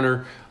route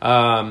runner.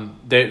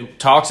 The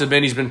talks have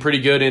been he's been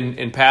pretty good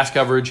in pass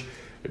coverage.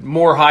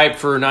 More hype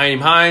for Nyheim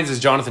Hines as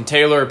Jonathan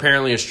Taylor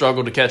apparently has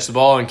struggled to catch the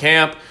ball in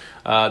camp.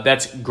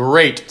 That's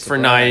great for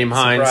Nyheim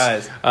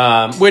Hines.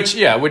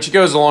 Which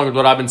goes along with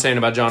what I've been saying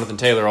about Jonathan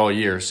Taylor all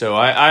year. So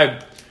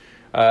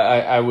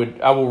I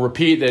will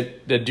repeat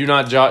that do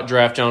not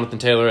draft Jonathan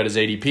Taylor at his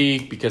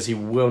ADP because he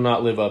will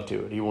not live up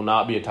to it. He will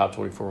not be a top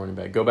 24 running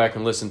back. Go back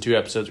and listen to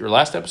your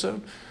last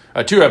episode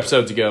 2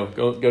 episodes ago.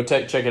 Go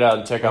check it out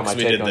and check out my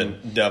take on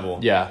the double.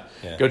 Yeah,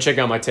 go check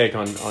out my take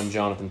on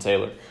Jonathan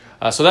Taylor.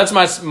 So that's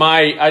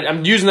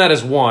I'm using that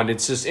as one.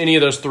 It's just any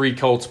of those 3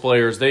 Colts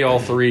players. They all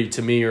 3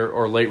 to me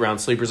are late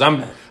round sleepers.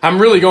 I'm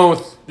really going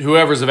with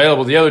whoever's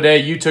available. The other day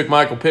you took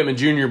Michael Pittman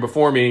Jr.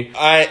 before me,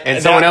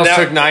 and someone else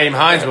took Nyheim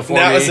Hines before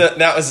me.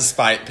 That was a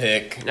spite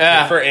pick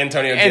for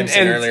Antonio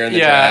Gibson earlier in the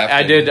draft.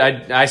 I did.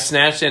 I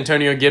snatched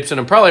Antonio Gibson.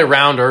 I'm probably a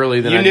round early.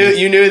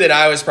 You knew that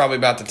I was probably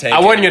about to take. I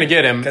wasn't going to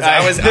get him because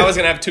I was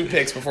going to have 2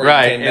 picks before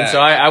right, you came back. And so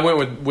I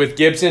went with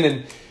Gibson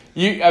and.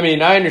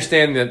 I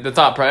understand the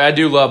thought. I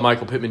do love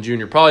Michael Pittman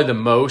Jr. Probably the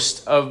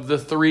most of the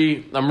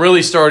 3. I'm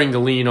really starting to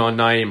lean on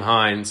Nyheim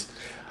Hines.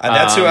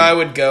 That's who I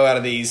would go out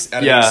of these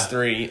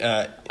 3.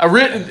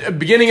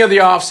 Beginning of the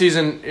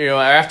offseason,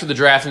 after the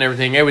draft and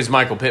everything, it was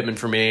Michael Pittman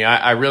for me.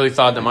 I really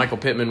thought that Michael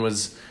Pittman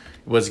was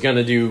going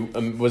to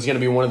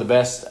be one of the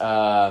best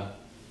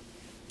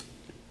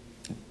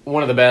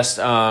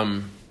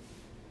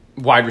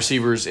wide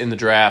receivers in the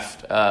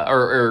draft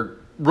or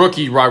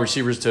rookie wide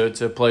receivers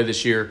to play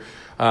this year.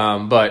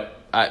 But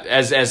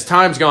as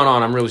time's gone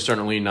on, I'm really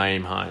starting to lean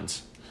Nyheim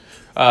Hines.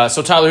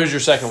 So Tyler, who's your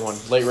second one?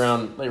 Late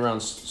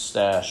round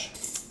stash.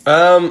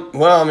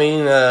 Well,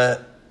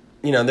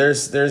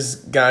 there's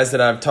guys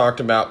that I've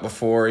talked about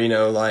before,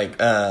 like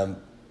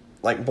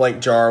Blake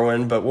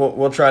Jarwin, but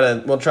we'll try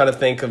to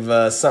think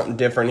of something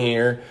different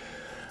here.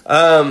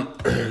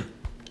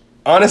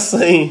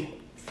 Honestly,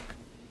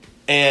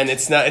 and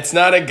it's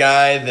not a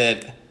guy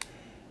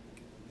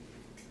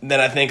that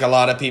I think a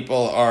lot of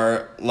people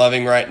are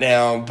loving right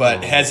now,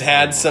 but has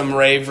had some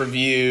rave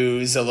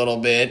reviews a little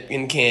bit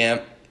in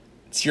camp.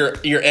 It's your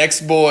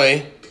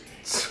ex-boy,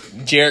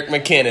 Jerick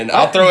McKinnon.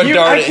 I'll throw a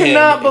dart at him. I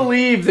cannot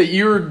believe that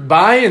you're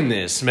buying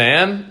this,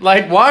 man.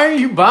 Like, why are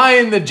you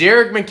buying the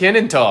Jerick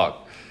McKinnon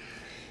talk?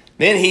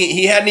 Man,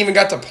 he hadn't even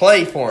got to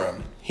play for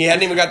him. He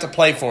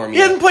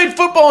hasn't played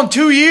football in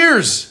 2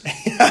 years.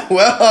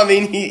 Well,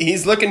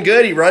 he's looking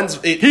good. He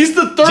runs. He's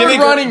the third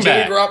running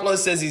back. Jimmy Garoppolo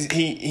says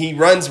he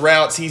runs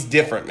routes. He's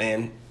different,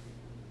 man.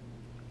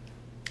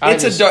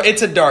 It's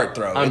a dart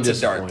throw. I'm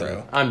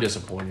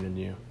disappointed in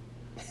you.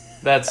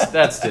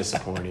 That's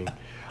disappointing.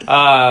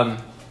 My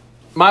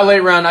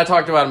late round, I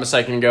talked about him a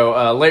second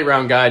ago. Late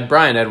round guy,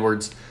 Bryan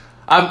Edwards.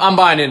 I'm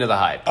buying into the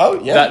hype.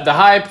 Oh yeah, the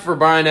hype for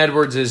Bryan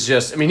Edwards is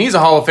just. He's a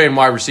Hall of Fame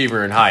wide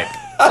receiver in hype.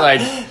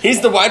 Like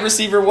he's the wide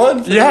receiver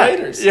 1 for the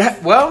Raiders. Yeah.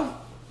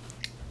 Well,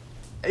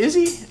 is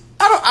he?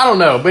 I don't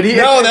know, but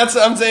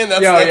I'm saying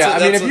that's.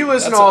 If you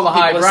listen to all the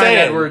hype, Bryan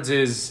Edwards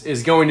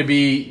is going to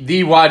be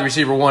the wide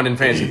receiver 1 in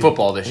fantasy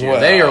football this year. Wow.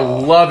 They are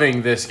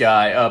loving this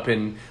guy up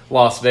in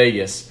Las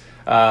Vegas.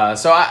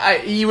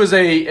 He was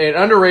an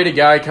underrated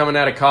guy coming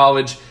out of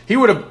college. He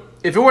would have,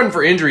 if it wasn't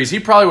for injuries,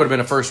 he probably would have been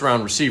a first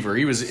round receiver.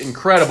 He was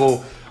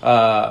incredible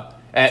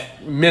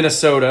at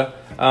Minnesota.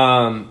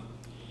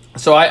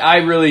 So I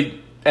really.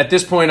 At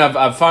this point,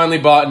 I've finally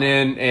bought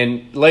in,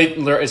 and late,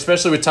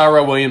 especially with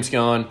Tyrell Williams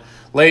gone,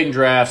 late in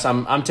drafts,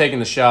 I'm taking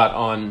the shot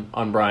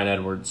on Bryan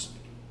Edwards.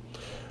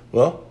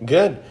 Well,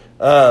 good.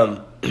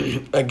 A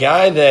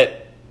guy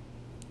that,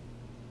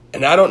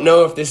 and I don't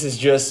know if this is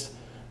just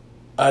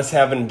us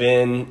having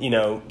been,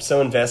 so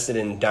invested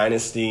in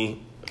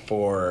Dynasty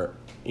for,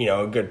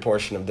 a good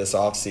portion of this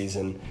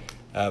offseason,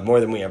 more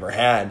than we ever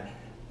had.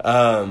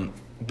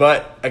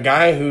 But a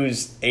guy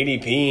whose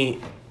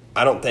ADP,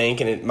 I don't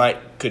think, and it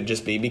could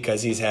just be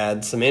because he's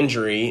had some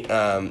injury,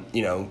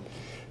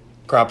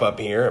 crop up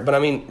here.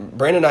 But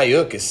Brandon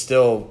Ayuk is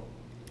still,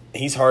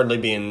 he's hardly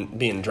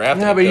being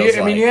drafted. Yeah, but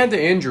he had the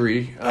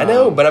injury. I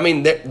know, but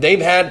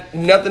they've had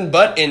nothing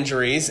but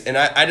injuries, and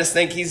I just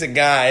think he's a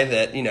guy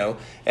that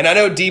and I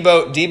know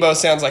Debo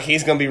sounds like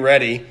he's going to be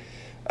ready,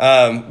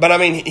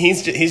 but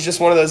he's just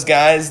one of those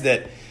guys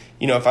that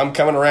if I'm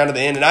coming around to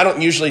the end, and I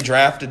don't usually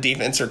draft a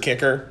defense or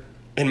kicker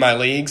in my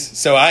leagues,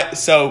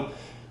 so.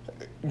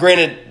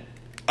 Granted,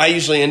 I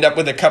usually end up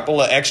with a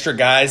couple of extra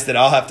guys that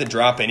I'll have to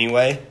drop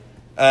anyway.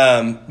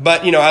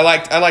 But I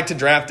like to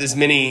draft as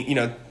many,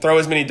 throw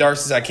as many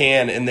darts as I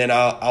can, and then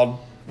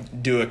I'll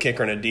do a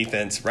kicker and a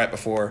defense right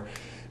before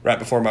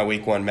my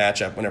week 1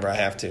 matchup whenever I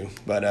have to.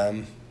 But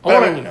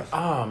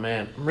oh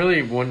man, I'm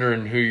really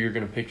wondering who you're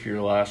going to pick for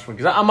your last one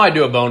because I might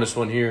do a bonus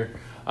one here.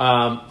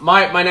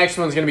 My next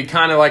one's going to be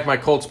kind of like my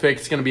Colts pick.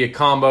 It's going to be a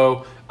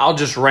combo. I'll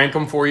just rank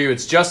them for you.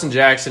 It's Justin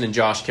Jackson and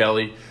Josh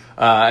Kelly.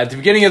 At the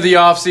beginning of the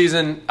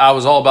offseason, I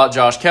was all about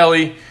Josh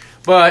Kelly,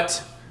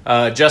 but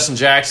Justin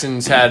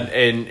Jackson's had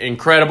an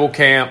incredible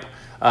camp.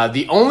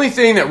 The only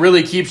thing that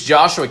really keeps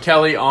Joshua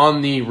Kelly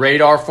on the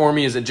radar for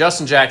me is that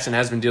Justin Jackson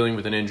has been dealing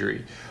with an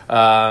injury.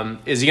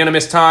 Is he going to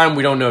miss time?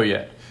 We don't know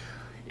yet.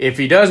 If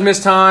he does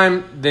miss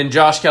time, then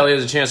Josh Kelly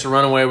has a chance to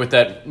run away with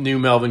that new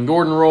Melvin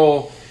Gordon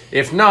role.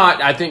 If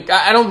not, I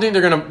don't think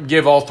they're going to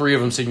give all 3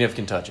 of them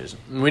significant touches.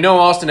 We know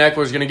Austin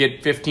Eckler is going to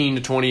get 15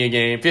 to 20 a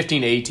game,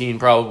 15 to 18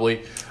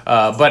 probably,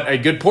 but a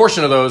good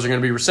portion of those are going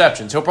to be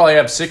receptions. He'll probably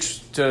have 6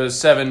 to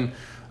 7,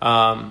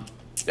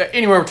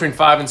 anywhere between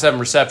 5 and 7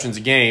 receptions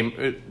a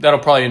game. That'll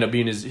probably end up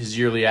being his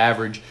yearly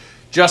average.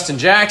 Justin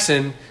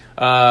Jackson,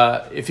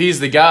 if he's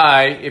the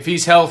guy, if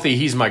he's healthy,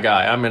 he's my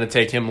guy. I'm going to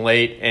take him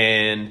late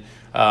and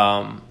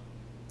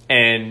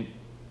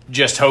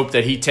just hope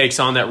that he takes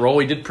on that role.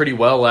 He did pretty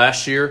well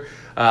last year.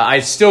 I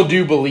still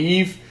do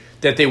believe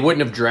that they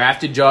wouldn't have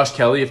drafted Josh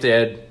Kelly if they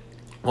had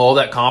all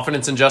that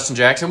confidence in Justin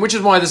Jackson, which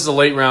is why this is a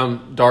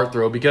late-round dart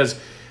throw, because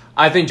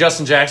I think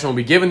Justin Jackson will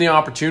be given the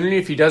opportunity.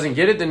 If he doesn't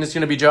get it, then it's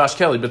going to be Josh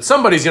Kelly. But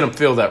somebody's going to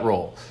fill that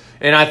role.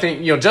 And I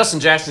think, Justin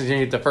Jackson's going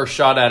to get the first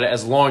shot at it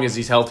as long as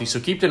he's healthy. So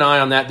keep an eye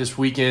on that this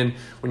weekend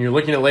when you're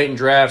looking at late in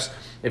drafts.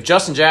 If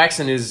Justin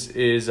Jackson is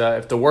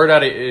if the word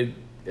out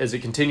as it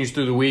continues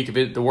through the week,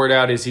 the word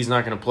out is he's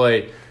not going to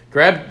play,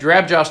 grab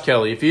Josh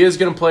Kelly. If he is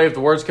going to play, if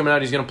the word's coming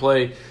out he's going to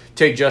play,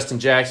 take Justin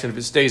Jackson. If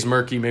it stays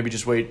murky, maybe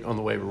just wait on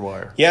the waiver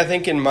wire. Yeah, I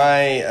think in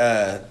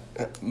my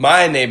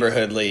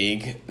neighborhood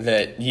league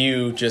that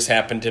you just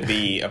happen to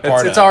be a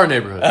part of. It's our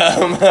neighborhood.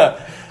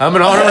 I'm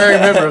an honorary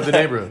member of the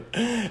neighborhood.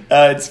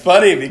 It's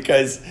funny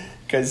because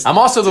I'm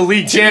also the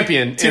league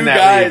champion in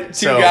that league.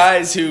 Two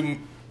guys who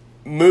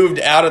moved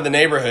out of the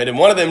neighborhood, and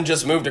one of them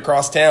just moved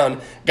across town,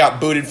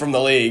 got booted from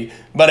the league.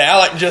 But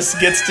Alec just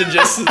gets to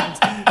just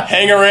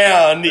hang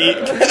around,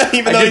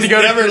 even though he's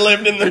never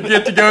lived in the.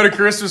 Get to go to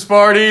Christmas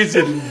parties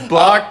and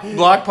block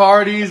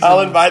parties.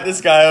 I'll invite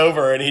this guy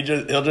over, and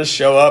he'll just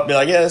show up, and be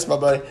like, "Yeah, that's my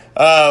buddy."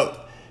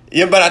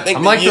 Yeah, but I think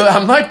I'm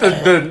like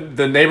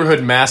the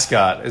neighborhood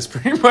mascot. Is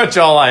pretty much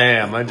all I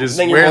am. I just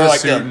wear the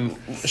suit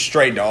a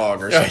stray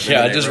dog or something.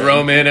 Yeah, I just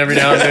roam in every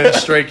now and then.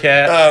 Stray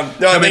cat.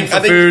 No, I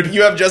think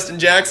you have Justin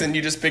Jackson.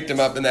 You just picked him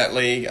up in that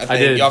league. I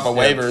think off of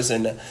waivers,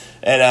 and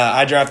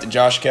I drafted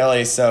Josh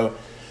Kelly. So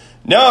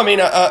no, I mean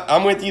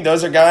I'm with you.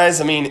 Those are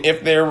guys. I mean,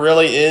 if there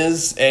really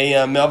is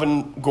a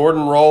Melvin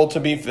Gordon role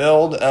to be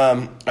filled,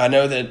 I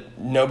know that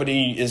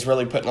nobody is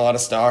really putting a lot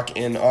of stock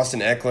in Austin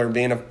Eckler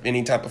being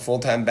any type of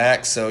full-time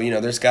back. So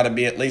there's got to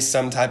be at least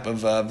some type of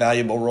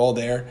valuable role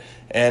there,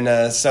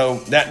 and so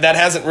that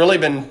hasn't really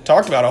been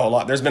talked about a whole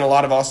lot. There's been a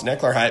lot of Austin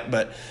Eckler hype,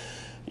 but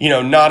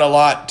not a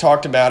lot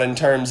talked about in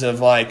terms of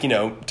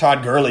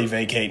Todd Gurley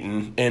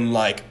vacating and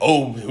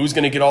who's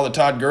going to get all the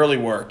Todd Gurley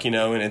work, and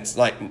it's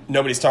like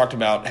nobody's talked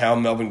about how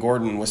Melvin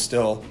Gordon was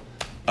still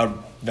a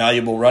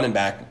valuable running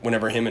back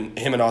whenever him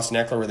and Austin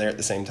Eckler were there at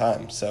the same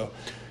time. So,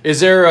 is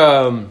there?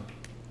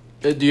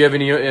 Do you have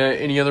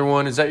any other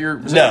one? Is that your?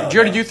 Did you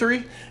already do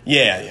 3?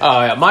 Yeah.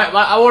 Oh yeah.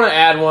 I want to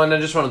add one.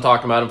 I just want to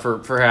talk about him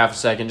for half a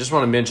second. Just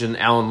want to mention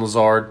Allen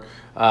Lazard.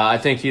 I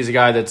think he's a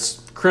guy that's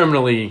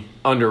criminally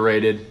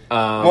underrated.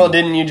 Well,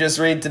 didn't you just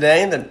read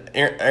today that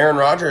Aaron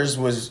Rodgers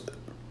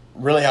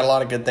really had a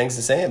lot of good things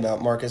to say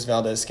about Marcus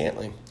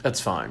Valdez-Scantling?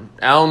 That's fine.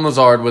 Allen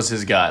Lazard was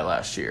his guy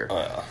last year. Oh,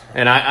 yeah.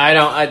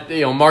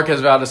 And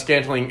Marcus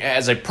Valdez-Scantling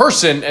as a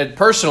person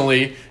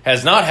personally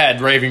has not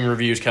had raving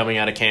reviews coming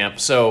out of camp.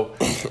 So,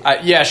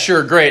 yeah,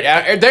 sure, great.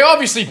 They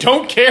obviously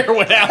don't care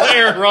what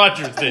Aaron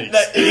Rodgers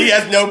thinks. He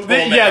has no pull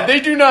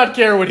they do not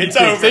care what he thinks.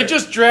 Over. They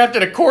just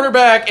drafted a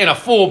quarterback and a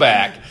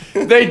fullback.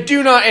 They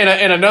do not,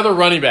 and another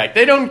running back.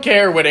 They don't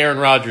care what Aaron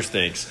Rodgers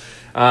thinks.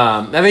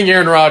 I think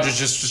Aaron Rodgers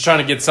just trying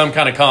to get some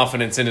kind of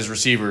confidence in his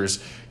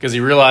receivers because he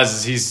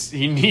realizes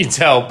he needs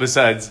help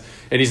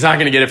and he's not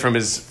going to get it from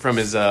his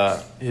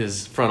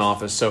front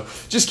office. So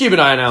just keep an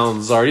eye on Allen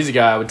Lazard. He's a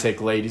guy I would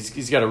take late.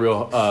 He's got a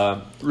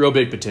real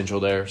big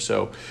potential there.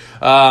 So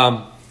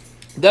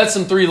that's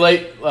some 3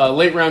 late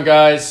round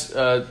guys.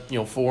 4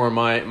 on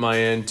my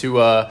end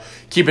to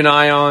keep an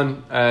eye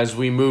on as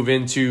we move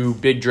into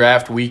big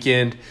draft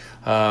weekend.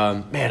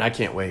 Man, I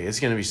can't wait. It's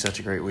going to be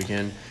such a great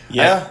weekend.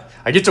 Yeah.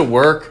 I get to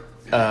work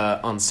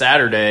on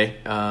Saturday,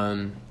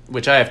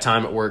 which I have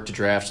time at work to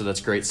draft, so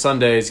that's great.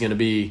 Sunday is going to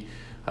be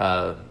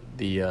the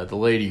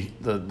lady,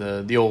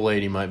 the old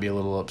lady might be a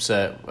little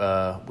upset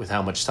with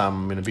how much time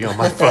I'm going to be on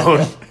my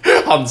phone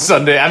on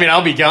Sunday. I mean,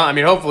 I'll be gone. I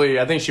mean,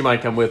 hopefully, I think she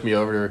might come with me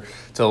over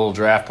to a little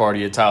draft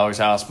party at Tyler's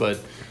house, but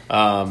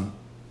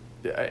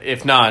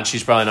if not,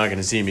 she's probably not going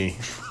to see me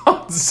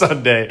on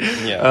Sunday.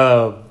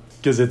 Yeah.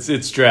 Because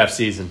it's draft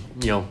season,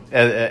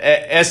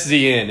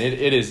 SZN.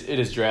 It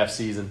is draft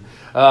season.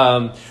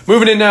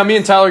 Moving in now, me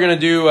and Tyler are going to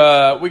do.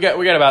 We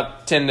got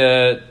about 10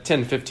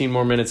 to 15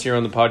 more minutes here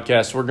on the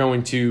podcast. We're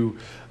going to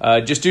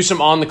just do some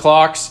on the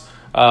clocks.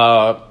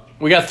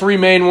 We got 3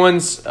 main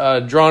ones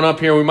drawn up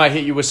here. We might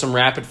hit you with some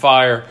rapid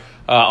fire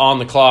on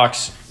the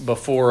clocks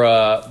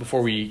before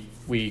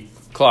we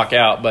clock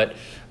out. But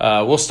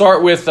we'll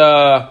start with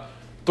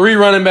 3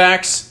 running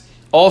backs.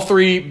 All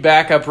 3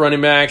 backup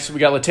running backs. We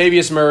got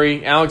Latavius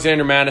Murray,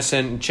 Alexander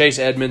Mattison, and Chase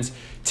Edmonds.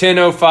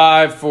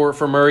 10:05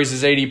 for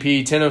Murray's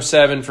ADP,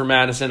 10:07 for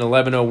Madison,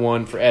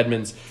 11:01 for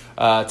Edmonds.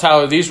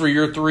 Tyler, these were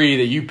your 3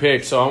 that you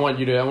picked, so I want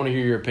to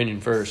hear your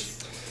opinion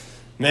first.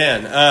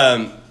 Man,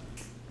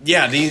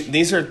 yeah,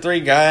 these are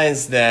 3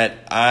 guys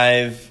that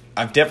I've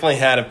definitely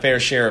had a fair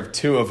share of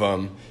 2 of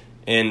them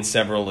in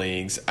several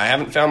leagues. I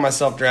haven't found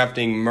myself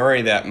drafting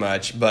Murray that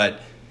much, but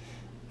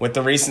with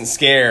the recent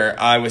scare,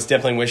 I was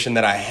definitely wishing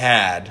that I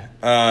had.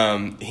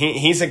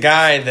 He's a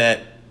guy that,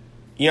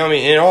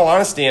 in all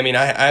honesty,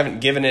 I haven't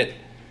given it,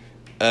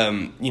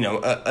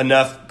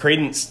 enough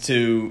credence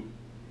to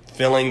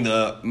filling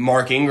the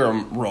Mark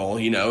Ingram role,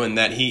 and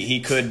that he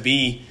could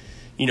be,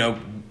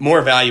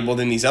 more valuable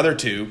than these other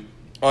two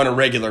on a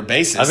regular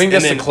basis. I think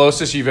that's the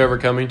closest you've ever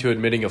coming to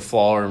admitting a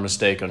flaw or a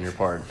mistake on your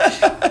part.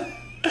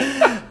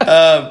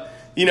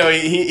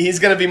 He's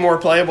going to be more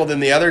playable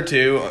than the other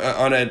two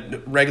on a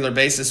regular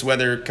basis,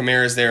 whether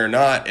Kamara's there or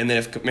not. And then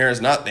if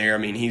Kamara's not there,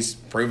 he's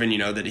proven,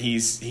 that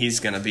he's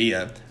going to be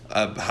a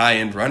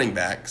high-end running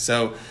back.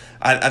 So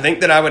I think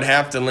that I would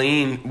have to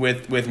lean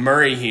with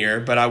Murray here,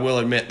 but I will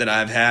admit that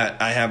I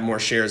have more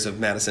shares of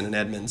Madison and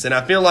Edmonds. And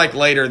I feel like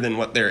later than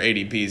what their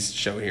ADPs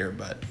show here.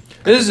 But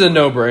this is a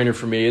no-brainer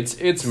for me.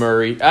 It's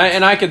Murray.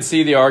 I could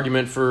see the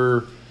argument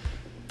for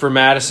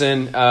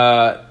Madison.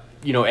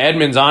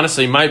 Edmonds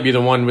honestly might be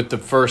the one with the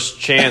first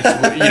chance,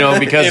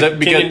 because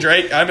Kenyon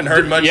Drake, I haven't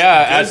heard much.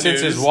 Yeah,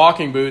 since his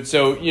walking boot.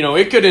 So,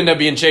 it could end up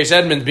being Chase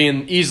Edmonds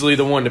being easily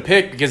the one to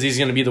pick because he's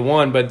going to be the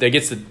one, but that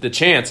gets the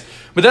chance.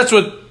 But that's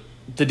what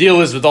the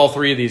deal is with all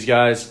three of these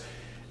guys.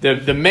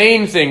 The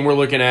main thing we're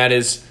looking at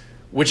is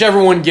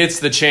whichever one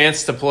gets the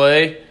chance to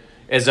play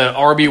as an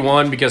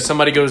RB1 because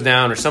somebody goes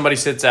down or somebody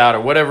sits out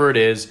or whatever it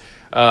is,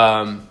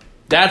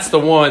 that's the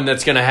one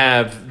that's going to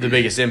have the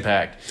biggest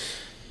impact.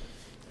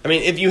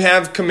 If you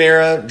have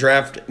Kamara,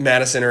 draft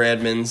Madison or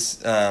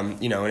Edmonds, and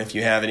if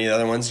you have any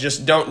other ones,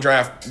 just don't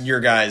draft your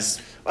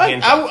guys.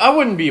 I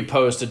wouldn't be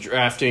opposed to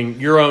drafting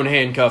your own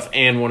handcuff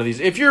and one of these.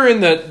 If you're in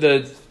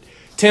the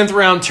 10th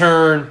round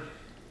turn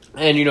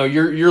and,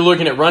 you're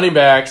looking at running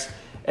backs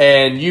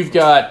and you've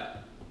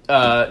got,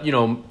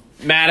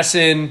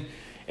 Madison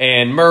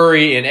and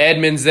Murray and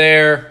Edmonds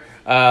there,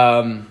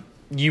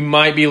 you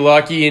might be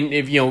lucky and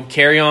if,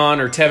 Carry On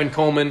or Tevin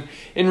Coleman.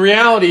 In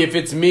reality, if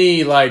it's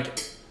me,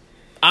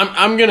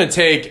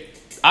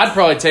 I'd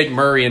probably take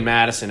Murray and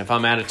Madison if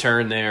I'm at a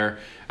turn there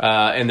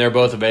and they're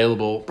both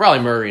available. Probably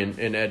Murray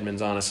and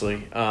Edmonds,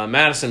 honestly.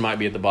 Madison might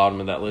be at the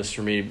bottom of that list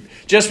for me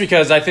just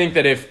because I think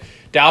that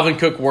if Dalvin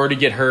Cook were to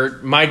get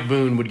hurt, Mike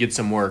Boone would get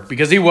some work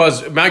because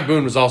Mike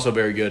Boone was also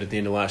very good at the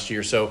end of last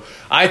year. So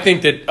I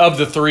think that of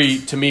the three,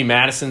 to me,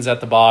 Madison's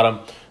at the bottom,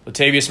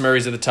 Latavius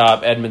Murray's at the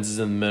top, Edmonds is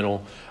in the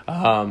middle.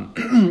 And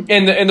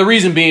the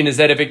reason being is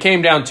that if it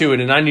came down to it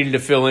and I needed to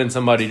fill in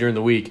somebody during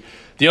the week,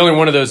 the only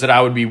one of those that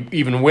I would be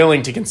even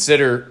willing to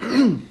consider,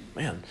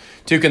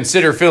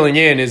 filling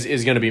in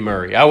is going to be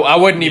Murray. I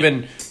wouldn't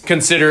even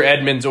consider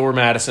Edmonds or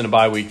Madison a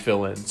bye week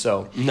fill in.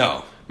 So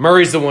no,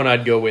 Murray's the one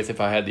I'd go with if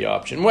I had the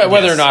option,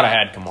 whether or not I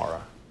had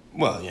Kamara.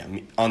 Well, yeah,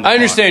 I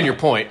understand your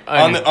point.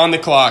 On the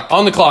clock,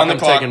 I'm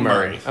taking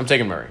Murray. I'm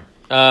taking Murray.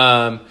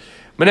 My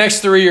next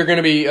three are going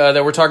to be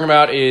that we're talking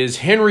about is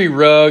Henry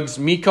Ruggs,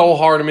 Mecole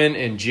Hardman,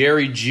 and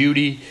Jerry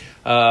Jeudy.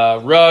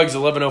 Ruggs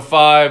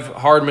 1105,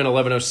 Hardman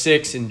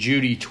 1106, and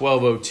Jeudy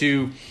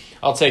 1202.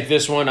 I'll take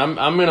this one.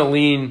 I'm going to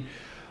lean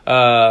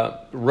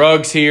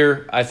Ruggs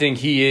here. I think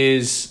he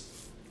is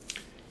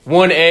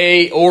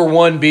 1A or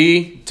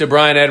 1B to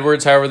Bryan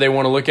Edwards, however they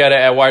want to look at it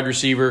at wide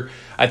receiver.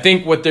 I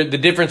think what the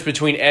difference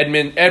between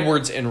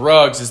Edwards and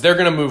Ruggs is they're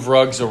going to move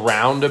Ruggs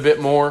around a bit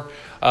more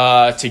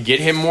to get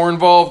him more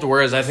involved,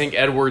 whereas I think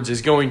Edwards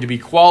is going to be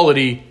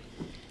quality,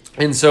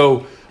 and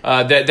so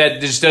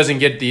that just doesn't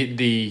get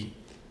the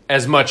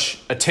as much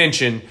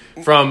attention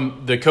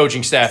from the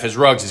coaching staff as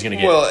Ruggs is going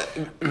to get. Well,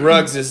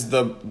 Ruggs is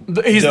the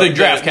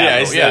draft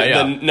capital.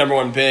 Yeah, the number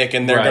one pick,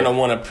 and they're going to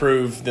want to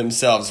prove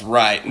themselves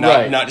right,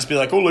 not just be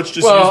like, let's just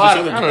use this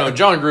other guy. I don't know.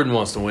 John Gruden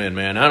wants to win,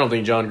 man. I don't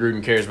think John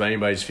Gruden cares about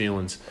anybody's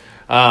feelings.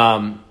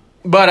 But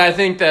I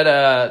think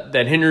that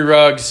Henry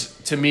Ruggs,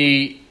 to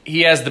me,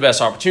 he has the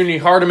best opportunity.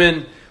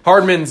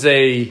 Hardman's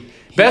a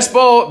best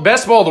ball.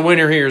 The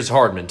winner here is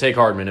Hardman. Take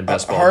Hardman in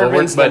best ball.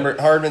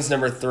 Hardman's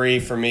number 3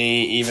 for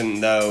me.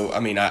 Even though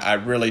I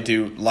really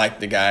do like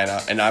the guy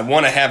and I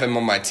want to have him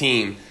on my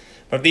team.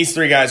 But if these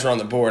three guys are on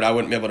the board, I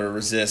wouldn't be able to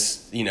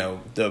resist.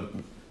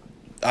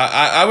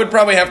 I would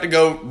probably have to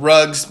go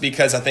Ruggs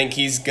because I think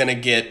he's going to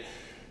get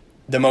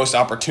the most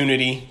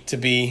opportunity to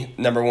be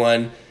number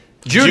one.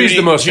 Judy's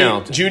the most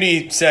talented.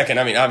 Jeudy second.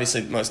 Obviously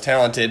the most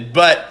talented,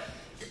 but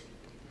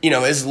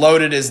as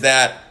loaded as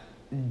that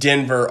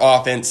Denver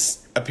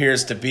offense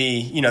appears to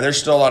be, there's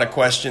still a lot of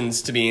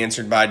questions to be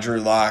answered by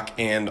Drew Lock,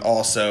 and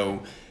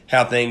also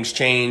how things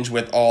change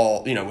with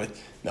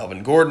with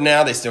Melvin Gordon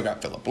now. They still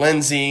got Phillip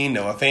Lindsay,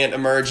 Noah Fant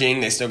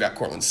emerging. They still got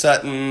Cortland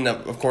Sutton.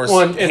 Of course,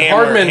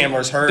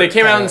 Hamler's hurt. They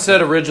came out and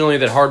said originally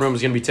that Hardman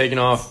was going to be taken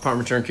off punt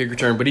return, kick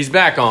return, but he's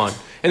back on.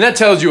 And that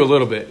tells you a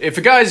little bit. If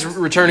a guy's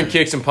returning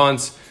kicks and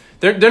punts,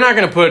 they're not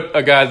going to put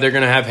a guy they're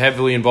going to have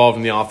heavily involved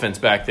in the offense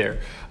back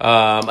there.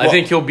 I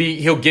think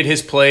he'll get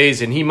his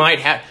plays, and he might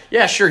have –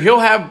 yeah, sure, he'll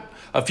have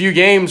a few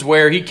games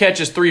where he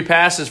catches 3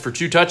 passes for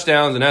 2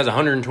 touchdowns and has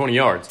 120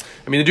 yards.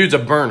 The dude's a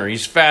burner.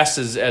 He's fast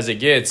as it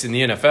gets in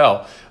the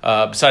NFL,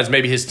 besides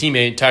maybe his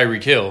teammate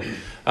Tyreek Hill.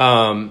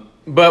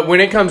 But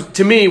when it comes –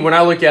 to me, when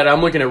I look at it,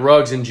 I'm looking at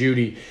Ruggs and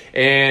Jeudy,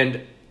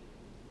 and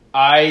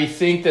I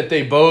think that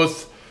they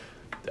both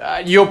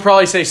you'll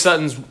probably say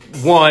Sutton's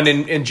 1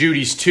 and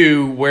Judy's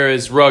 2,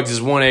 whereas Ruggs is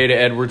 1A to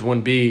Edwards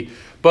 1B.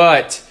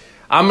 But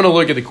I'm going to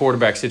look at the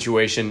quarterback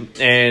situation,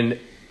 and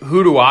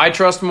who do I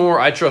trust more?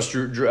 I trust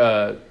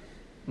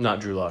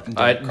Not Drew Lock.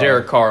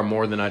 Derek Carr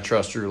more than I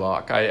trust Drew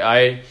Lock.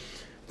 I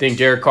think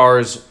Derek Carr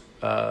is,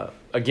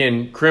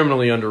 again,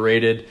 criminally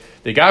underrated.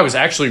 The guy was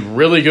actually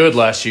really good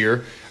last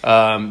year.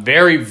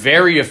 Very,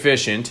 very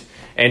efficient.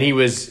 And he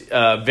was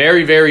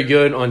very, very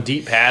good on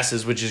deep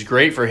passes, which is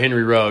great for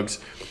Henry Ruggs.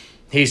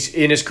 He's,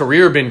 in his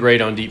career, been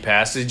great on deep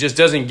passes. He just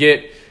doesn't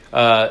get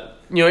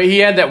he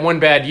had that one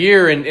bad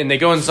year, and they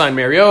go and sign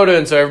Mariota,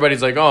 and so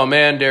everybody's like, oh,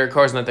 man, Derek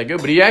Carr's not that good.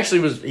 But he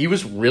actually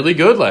was really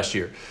good last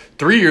year.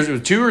 3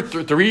 years, 2 or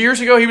 3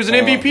 years ago, he was an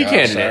MVP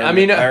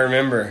candidate. I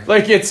remember.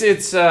 Like,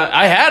 it's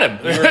I had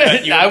him.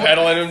 You were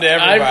peddling him to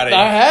everybody.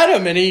 I had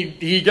him, and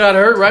he got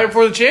hurt right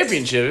before the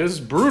championship. It was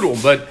brutal,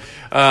 but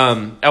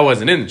I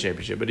wasn't in the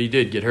championship, but he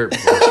did get hurt.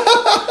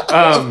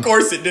 Of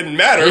course, it didn't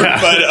matter,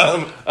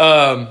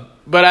 yeah.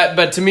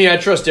 But to me, I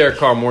trust Derek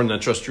Carr more than I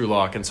trust Drew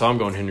Lock, and so I'm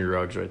going Henry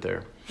Ruggs right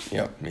there.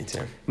 Yep, me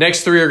too.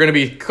 Next three are going to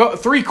be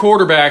three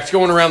quarterbacks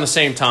going around the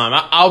same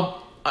time.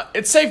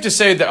 It's safe to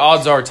say that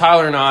odds are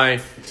Tyler and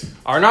I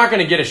are not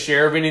going to get a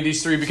share of any of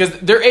these three because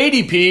their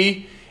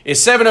ADP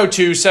is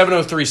 702,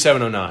 703,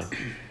 709.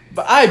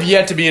 But I have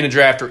yet to be in a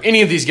draft where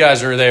any of these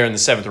guys are there in the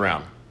 7th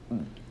round.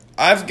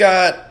 I've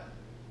got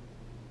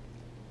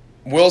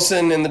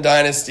Wilson in the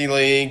Dynasty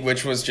League,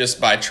 which was just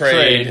by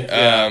trade.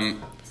 Yeah.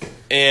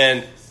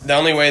 And the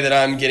only way that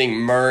I'm getting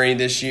Murray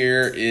this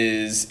year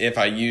is if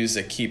I use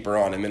a keeper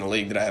on him in a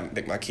league that I haven't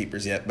picked my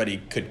keepers yet, but he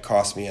could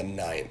cost me a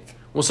 9th.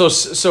 Well,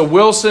 so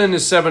Wilson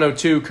is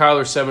 702,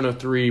 Kyler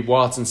 703,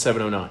 Watson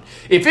 709.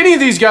 If any of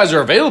these guys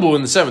are available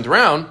in the 7th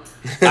round,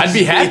 I'd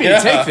be happy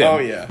to take them. Oh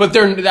yeah. But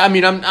I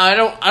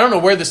don't know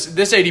where this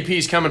ADP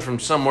is coming from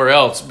somewhere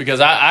else because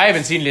I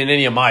haven't seen it in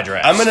any of my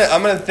drafts.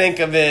 I'm gonna think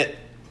of it.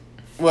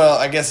 Well,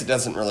 I guess it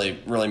doesn't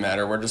really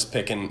matter. We're just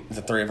picking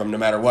the three of them, no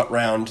matter what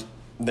round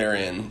they're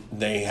in.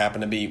 They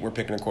happen to be. We're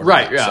picking a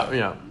quarterback. Right. Yeah. So.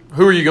 Yeah.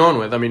 Who are you going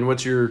with? I mean,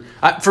 what's your?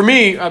 For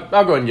me, I'll go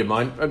ahead and give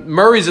mine.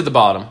 Murray's at the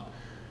bottom.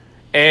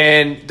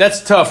 And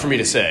that's tough for me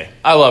to say.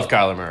 I love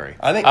Kyler Murray.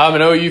 I'm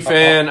an OU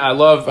fan. I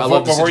love the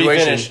situation. Before you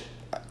finish,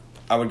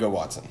 I would go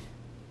Watson.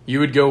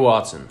 You would go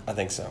Watson. I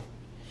think so.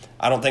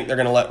 I don't think they're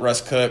going to let Russ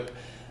cook.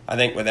 I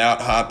think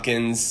without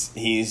Hopkins,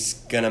 he's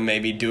going to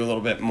maybe do a little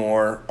bit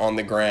more on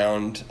the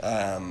ground.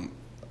 I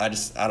don't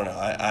know.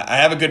 I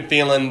have a good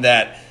feeling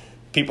that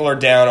people are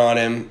down on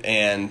him.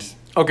 And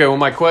okay, well,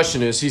 my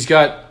question is,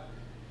 look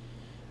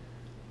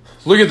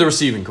at the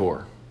receiving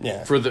core.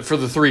 Yeah. For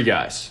the three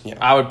guys. Yeah.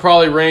 I would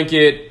probably rank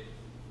it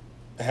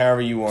however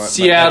you want.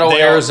 Seattle,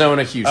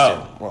 Arizona, Houston.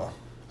 Oh, well.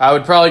 I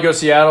would probably go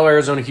Seattle,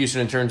 Arizona,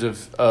 Houston in terms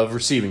of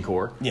receiving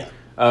core. Yeah.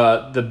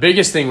 The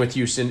biggest thing with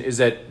Houston is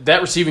that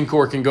receiving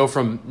core can go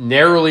from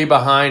narrowly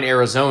behind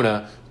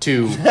Arizona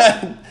to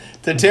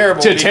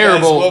terrible. To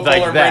terrible Will like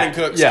Fuller and that. Brandon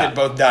Cooks Yeah. could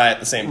both die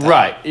at the same time.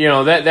 Right.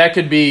 That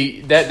could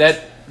be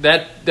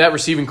that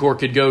receiving core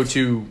could go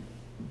to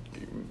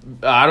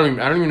I don't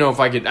even know if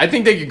I could. I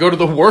think they could go to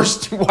the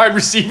worst wide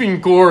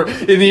receiving core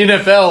in the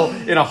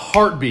NFL in a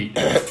heartbeat.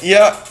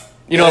 Yeah.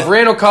 If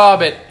Randall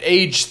Cobb at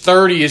age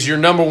 30 is your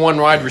number one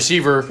wide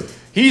receiver,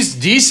 he's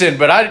decent,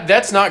 but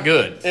that's not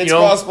good. It's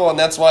possible, and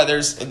that's why there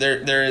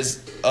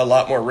is a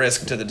lot more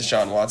risk to the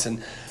Deshaun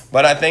Watson.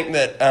 But I think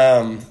that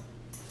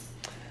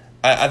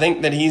I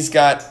think that he's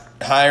got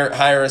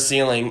higher a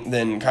ceiling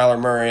than Kyler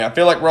Murray. I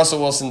feel like Russell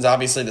Wilson's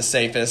obviously the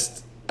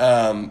safest.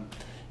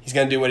 He's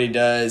going to do what he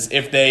does.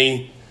 If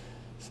they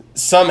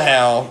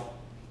somehow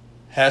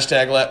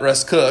 #let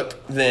Russ cook,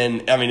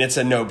 then it's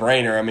a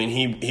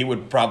no-brainer. He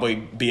would probably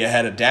be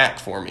ahead of Dak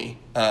for me,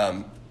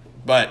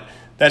 but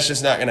that's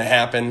just not going to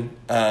happen.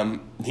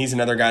 He's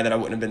another guy that I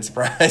wouldn't have been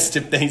surprised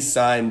if they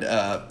signed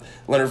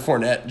Leonard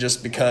Fournette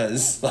just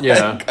because.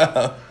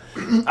 The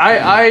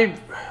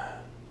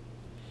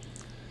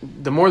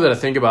more that I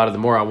think about it, the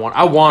more I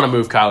want to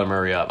move Kyler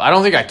Murray up. I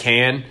don't think I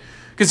can,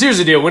 because here's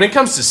the deal: when it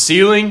comes to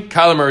ceiling,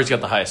 Kyler Murray's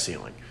got the highest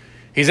ceiling.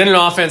 He's in an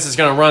offense that's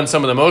going to run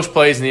some of the most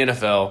plays in the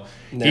NFL.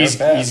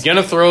 He's going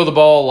to throw the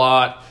ball a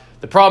lot.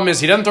 The problem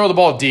is he doesn't throw the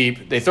ball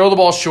deep. They throw the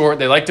ball short.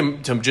 They like to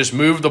just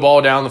move the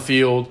ball down the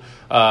field.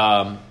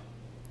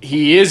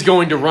 He is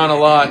going to run a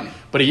lot,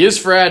 but he is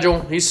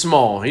fragile. He's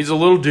small. He's a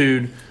little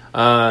dude.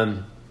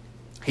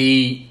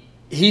 He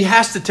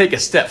has to take a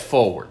step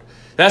forward.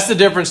 That's the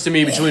difference to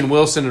me between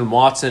Wilson and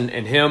Watson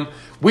and him.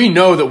 We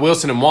know that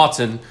Wilson and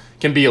Watson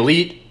can be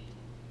elite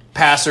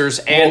passers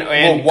and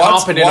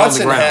competent on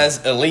the ground. Watson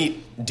has elite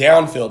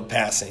downfield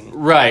passing.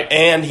 Right.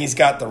 And he's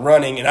got the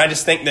running. And I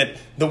just think that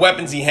the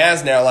weapons he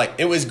has now,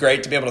 it was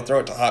great to be able to throw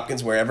it to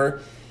Hopkins wherever.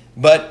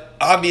 But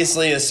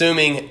obviously,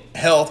 assuming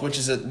health, which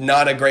is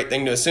not a great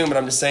thing to assume, but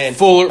I'm just saying.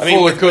 Fuller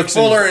and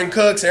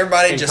Cooks,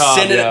 everybody just Cobb,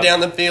 sending it down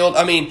the field.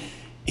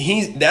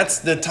 That's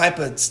the type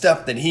of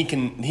stuff that he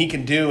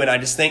can do. And I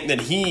just think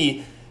that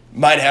he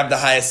might have the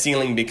highest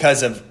ceiling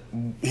because of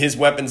his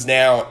weapons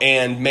now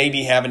and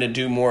maybe having to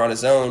do more on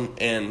his own.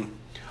 And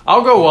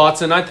I'll go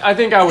Watson. I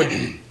think I would.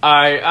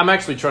 I'm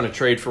actually trying to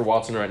trade for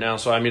Watson right now,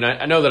 so I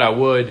know that I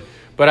would,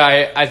 But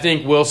I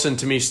think Wilson,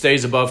 to me,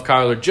 stays above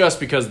Kyler just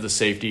because of the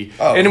safety.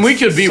 Oh, and we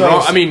could be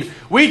wrong. I mean,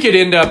 we could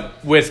end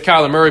up with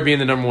Kyler Murray being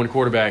the number one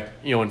quarterback,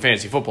 in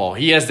fantasy football.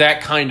 He has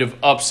that kind of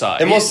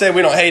upside. And we'll say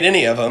we don't hate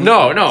any of them.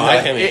 No.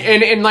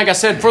 And like I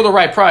said, for the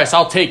right price,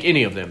 I'll take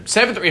any of them.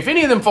 If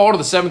any of them fall to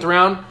the 7th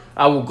round,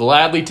 I will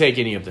gladly take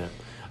any of them.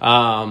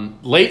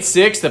 Late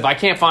 6th, if I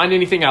can't find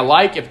anything I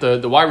like, if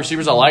the wide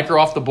receivers I like are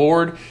off the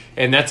board,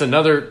 and that's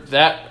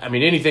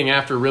anything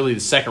after really the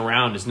 2nd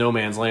round is no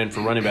man's land for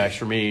running backs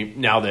for me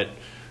now that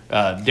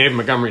David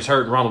Montgomery's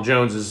hurt and Ronald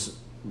Jones is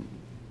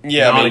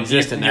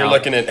non-existent now. You're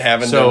looking at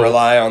having to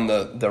rely on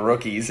the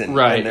rookies and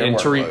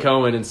Tariq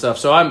Cohen and stuff.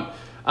 So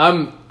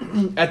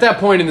I'm at that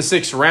point in the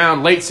 6th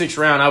round, late 6th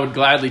round, I would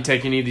gladly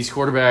take any of these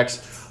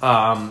quarterbacks.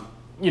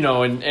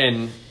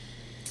 And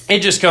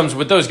it just comes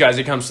with those guys.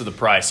 It comes to the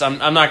price.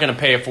 I'm not going to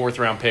pay a 4th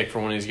round pick for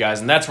one of these guys,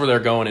 and that's where they're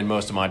going in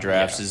most of my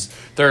drafts. Is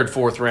 3rd,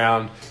 4th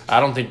round. I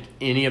don't think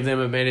any of them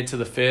have made it to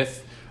the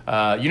 5th.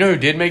 You know who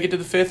did make it to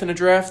the 5th in a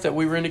draft that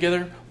we were in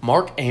together?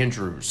 Mark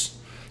Andrews.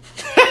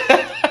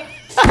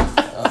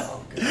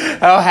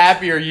 How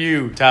happy are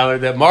you, Tyler,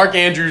 that Mark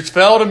Andrews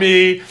fell to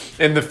me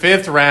in the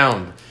 5th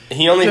round?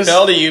 He only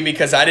fell to you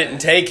because I didn't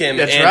take him.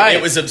 That's right.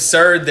 It was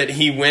absurd that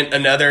he went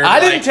another. I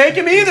didn't take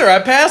him either. I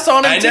passed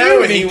on him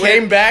too, and he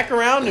came back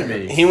around to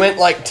me. He went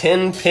like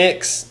 10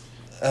 picks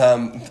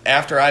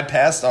after I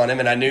passed on him,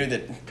 and I knew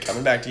that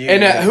coming back to you.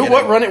 And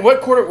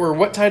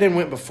what tight end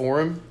went before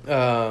him?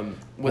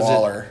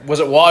 Waller. Was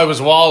it Waller? It was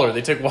Waller.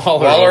 They took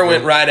Waller. Waller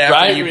went right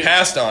after you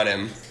passed on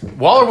him.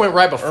 Waller went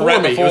right before me.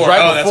 It was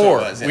right before. That's what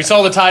it was, yeah. We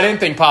saw the tight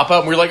end thing pop up,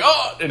 and we were like,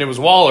 oh, and it was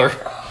Waller.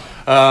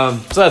 So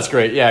that's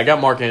great. Yeah, I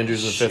got Mark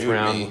Andrews in the 5th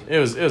round. It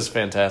was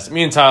fantastic.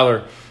 Me and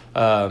Tyler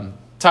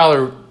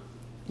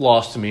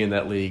lost to me in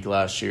that league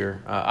last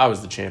year. I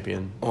was the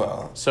champion.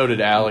 Well, so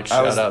did Alex.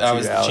 I was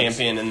the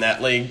champion in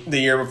that league the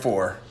year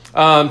before.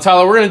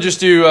 Tyler, we're gonna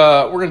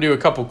do a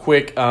couple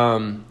quick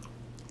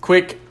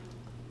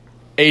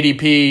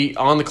ADP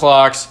on the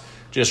clocks,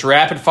 just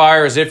rapid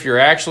fire as if you're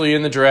actually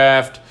in the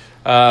draft.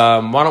 Why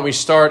don't we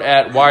start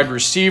at wide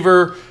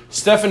receiver?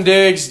 Stefon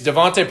Diggs,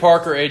 Devontae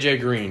Parker, AJ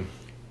Green.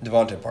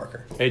 Devontae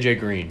Parker. AJ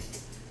Green.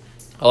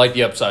 I like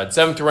the upside.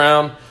 7th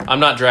round. I'm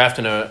not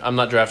drafting a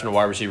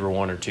wide receiver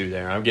 1 or 2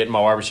 there. I'm getting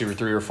my wide receiver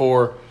 3 or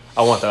 4.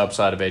 I want the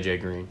upside of AJ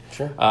Green.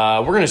 Sure.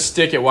 We're going to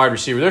stick at wide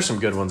receiver. There's some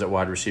good ones at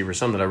wide receiver,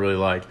 some that I really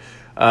like.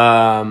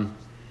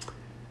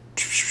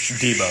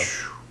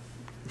 Debo.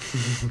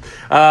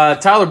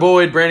 Tyler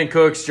Boyd, Brandon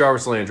Cooks,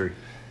 Jarvis Landry.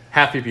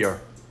 Half PPR.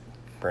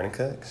 Brandon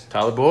Cooks.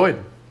 Tyler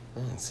Boyd.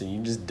 So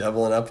you just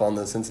doubling up on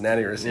the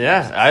Cincinnati receivers.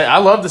 Yeah, I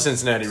love the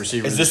Cincinnati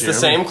receivers. Is this the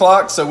same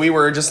clock? So we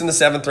were just in the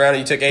 7th round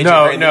and you took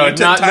AJ Green. No, you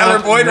took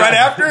Tyler Boyd right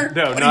after?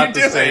 No, not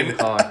the same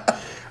clock.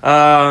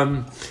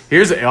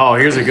 Here's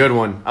a good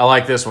one. I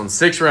like this one.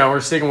 6th round.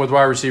 We're sticking with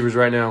wide receivers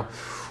right now.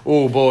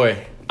 Oh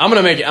boy. I'm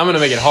gonna make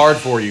it hard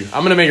for you.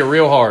 I'm gonna make it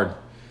real hard.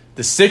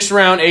 The 6th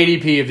round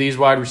ADP of these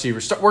wide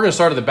receivers. We're gonna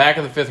start at the back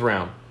of the 5th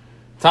round.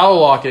 Tyler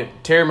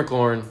Lockett, Terry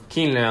McLaurin,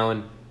 Keenan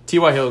Allen,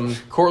 T.Y. Hilton,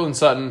 Cortland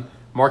Sutton,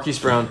 Marquise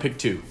Brown, pick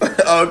 2.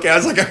 Okay, I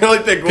was like, I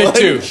only picked one.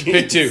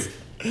 Pick 2.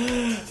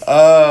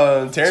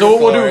 Terry so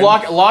we'll do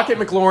Lockett,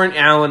 McLaurin,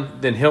 Allen,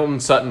 then Hilton,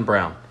 Sutton,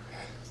 Brown.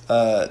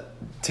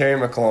 Terry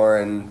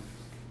McLaurin,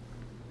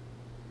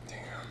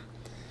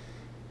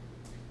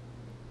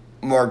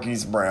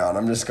 Marquise Brown.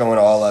 I'm just going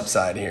all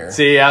upside here.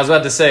 See, I was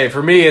about to say,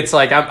 for me, it's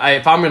like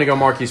if I'm going to go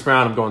Marquise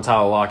Brown, I'm going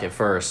Tyler Lockett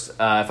first.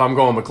 If I'm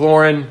going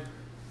McLaurin,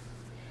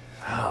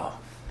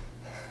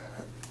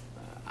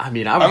 I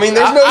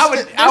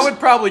would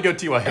probably go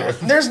T.Y.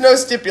 Hilton. There's no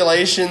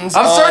stipulations.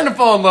 I'm starting to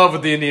fall in love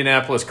with the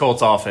Indianapolis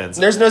Colts offense.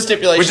 There's no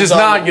stipulations. Which is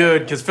not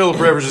good because Phillip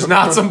Rivers is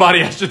not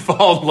somebody I should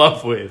fall in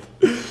love with.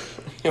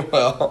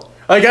 Well,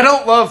 I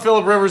don't love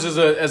Phillip Rivers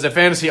as a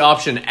fantasy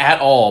option at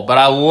all, but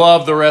I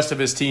love the rest of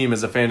his team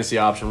as a fantasy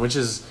option, which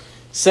is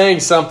saying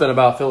something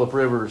about Phillip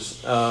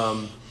Rivers.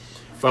 But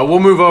we'll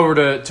move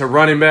over to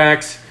running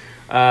backs.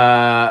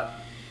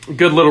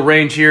 Good little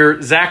range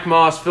here. Zach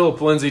Moss, Phillip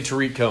Lindsay,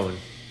 Tariq Cohen.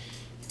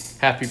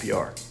 Half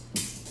PPR.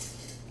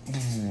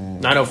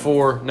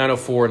 904,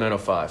 904,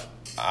 905.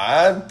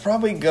 I'd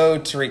probably go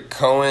Tariq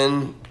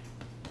Cohen.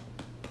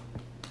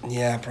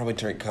 Yeah, probably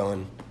Tariq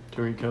Cohen.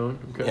 Tariq Cohen?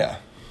 Okay. Yeah.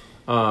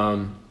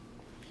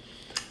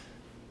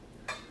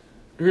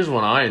 Here's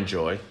one I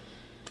enjoy.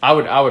 I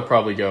would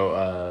probably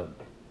go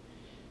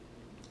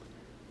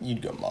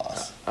You'd go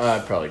Moss.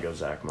 I'd probably go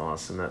Zach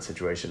Moss in that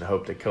situation. I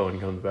hope that Cohen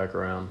comes back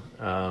around.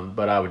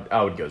 But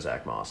I would go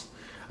Zach Moss.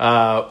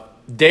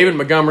 David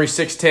Montgomery,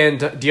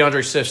 6'10",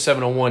 DeAndre Swift,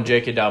 701,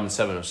 J.K. Dobbins,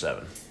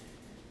 707.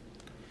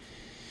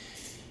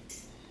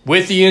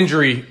 With the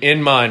injury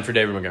in mind for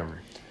David Montgomery.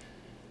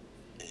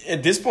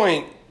 At this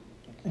point,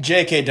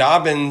 J.K.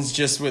 Dobbins,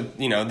 just with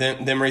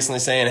them recently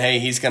saying, hey,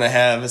 he's going to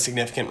have a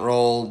significant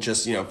role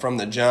just from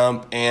the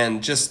jump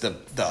and just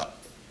the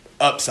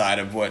upside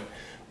of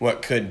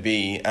what could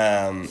be.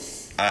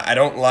 I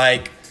don't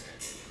like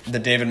the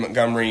David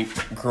Montgomery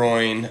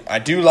groin. I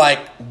do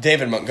like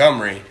David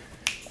Montgomery.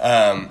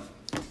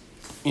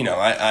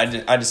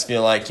 I just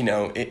feel like,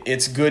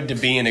 it's good to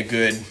be in a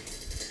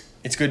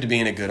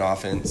good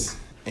offense.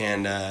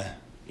 And,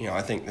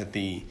 I think that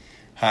the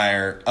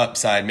higher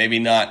upside, maybe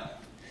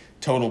not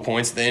total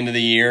points at the end of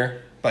the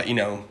year, but,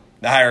 the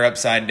higher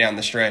upside down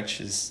the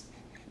stretch is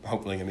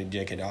hopefully going to be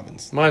J.K.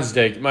 Dobbins. Mine's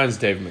David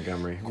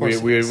Montgomery.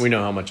 We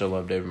know how much I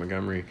love David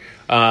Montgomery.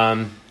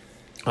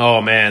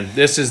 Oh man,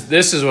 this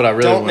is what I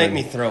really don't make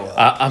me throw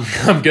up.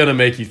 I'm gonna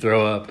make you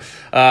throw up.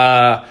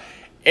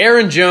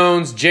 Aaron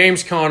Jones,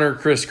 James Conner,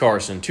 Chris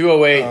Carson,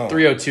 208,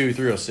 302,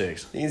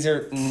 306. These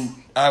are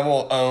I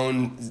will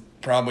own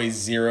probably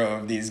 0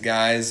 of these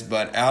guys,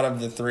 but out of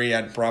the 3,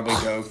 I'd probably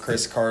go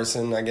Chris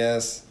Carson, I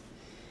guess.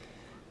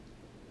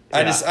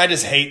 Yeah. I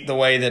just hate the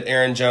way that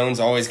Aaron Jones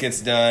always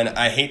gets done.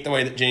 I hate the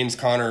way that James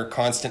Conner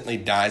constantly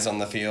dies on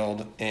the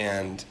field,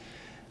 and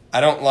I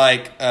don't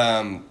like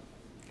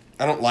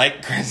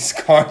Chris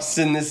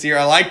Carson this year.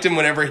 I liked him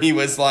whenever he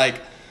was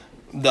like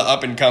the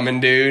up and coming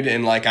dude,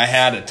 and like I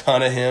had a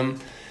ton of him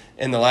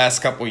in the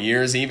last couple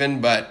years, even.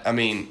 But I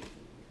mean,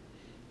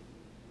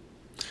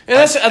 and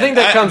I think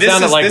that comes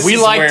down to like we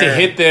like to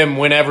hit them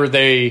whenever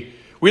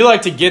we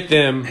like to get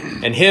them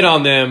and hit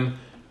on them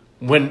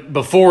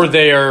before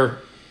they are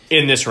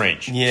in this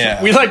range.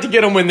 Yeah, we like to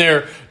get them when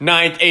they're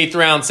 9th, 8th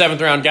round,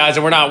 7th round guys,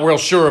 and we're not real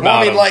sure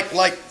about them.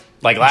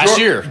 Like last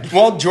year.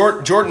 Well,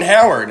 Jordan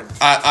Howard,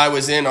 I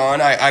was in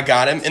on. I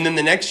got him. And then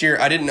the next year,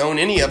 I didn't own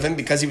any of him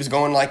because he was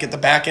going like at the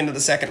back end of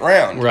the second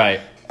round. Right.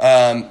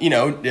 Aaron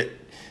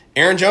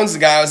Jones is the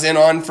guy I was in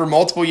on for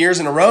multiple years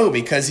in a row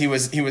because he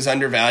was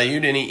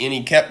undervalued. And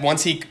he kept,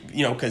 once he,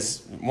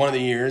 because one of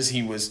the years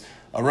he was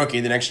a rookie.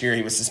 The next year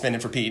he was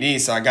suspended for PED.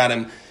 So I got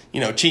him,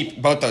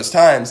 cheap both those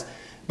times.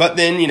 But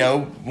then,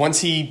 once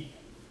he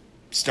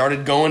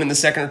started going in the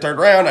second or third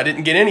round, I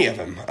didn't get any of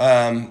him.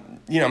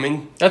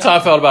 That's how I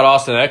felt about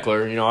Austin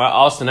Eckler.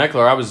 Austin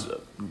Eckler, I was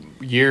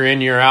year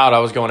in, year out, I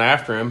was going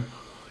after him.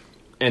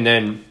 And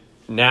then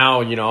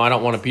now, I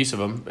don't want a piece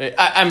of him.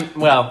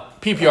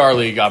 PPR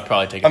league, I'll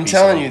probably take a piece of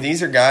him. I'm telling you,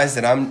 these are guys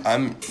that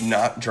I'm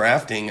not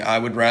drafting. I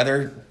would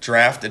rather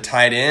draft a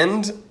tight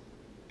end.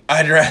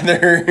 I'd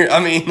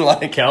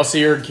rather,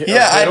 Kelsey or Kittle?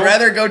 Yeah, I'd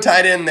rather go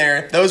tight end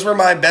there. Those were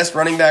my best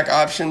running back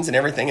options, and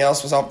everything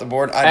else was off the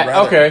board. I'd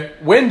rather. Okay,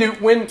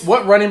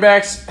 what running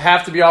backs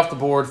have to be off the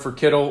board for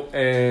Kittle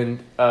and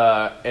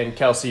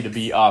Kelsey to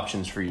be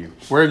options for you?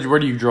 Where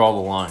do you draw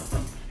the line?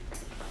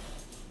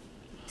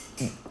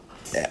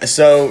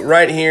 So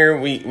right here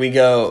we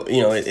go.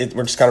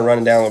 We're just kind of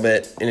running down a little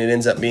bit, and it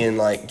ends up being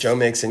like Joe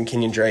Mixon,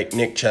 Kenyon Drake,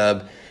 Nick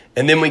Chubb,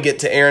 and then we get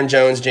to Aaron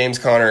Jones, James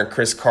Conner,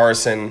 Chris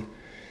Carson.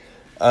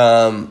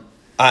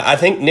 I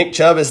think Nick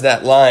Chubb is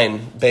that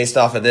line based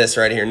off of this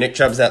right here. Nick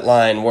Chubb's that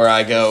line where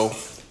I go,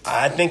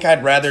 I think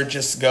I'd rather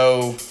just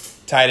go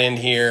tight end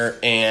here.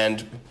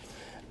 And,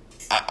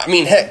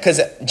 because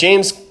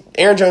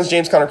Aaron Jones,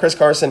 James Conner, Chris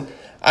Carson,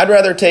 I'd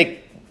rather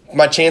take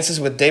my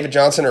chances with David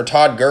Johnson or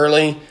Todd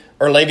Gurley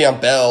or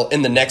Le'Veon Bell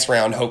in the next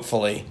round,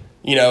 hopefully.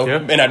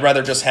 And I'd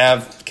rather just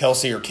have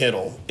Kelsey or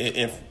Kittle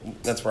if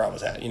that's where I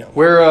was at,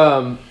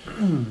 Where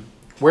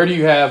do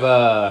you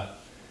have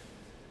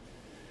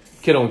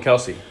Kittle and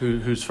Kelsey?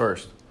 Who's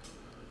first?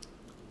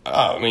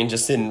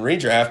 Just in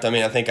redraft.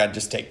 I think I'd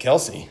just take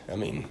Kelsey. I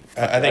think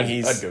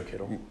I'd go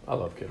Kittle. I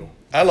love Kittle.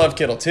 I love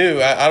Kittle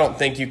too. I don't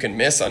think you can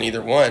miss on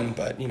either one,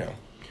 but We're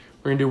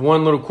gonna do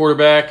one little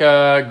quarterback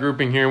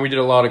grouping here. We did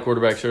a lot of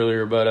quarterbacks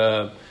earlier,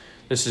 but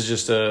this is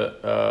just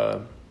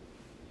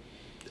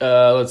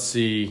let's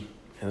see.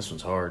 Man, this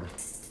one's hard.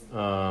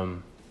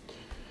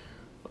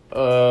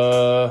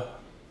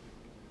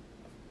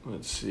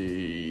 Let's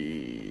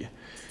see.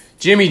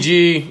 Jimmy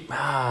G.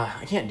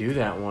 I can't do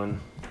that one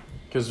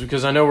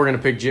because I know we're going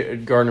to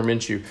pick Gardner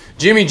Minshew.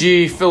 Jimmy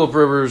G, Phillip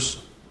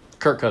Rivers,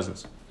 Kirk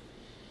Cousins.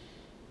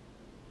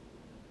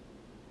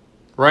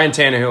 Ryan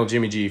Tannehill,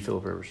 Jimmy G,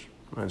 Phillip Rivers.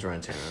 Mine's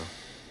Ryan Tannehill.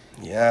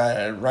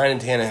 Yeah, Ryan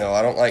Tannehill.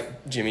 I don't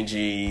like Jimmy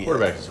G.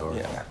 Quarterback is hard.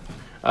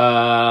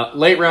 Yeah.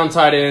 Late round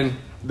tight end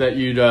that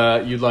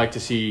you'd like to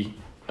see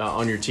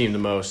on your team the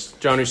most.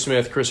 Jonnu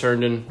Smith, Chris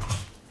Herndon,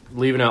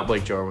 leaving out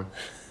Blake Jarwin.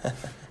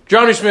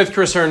 Jonnu Smith,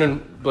 Chris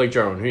Herndon, Blake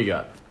Jarwin. Who you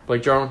got?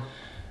 Blake Jarwin?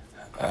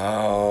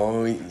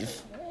 Oh,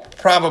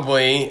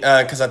 probably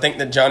because I think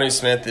that Jonnu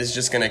Smith is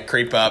just going to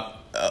creep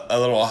up a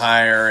little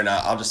higher, and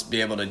I'll just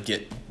be able to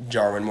get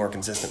Jarwin more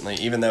consistently,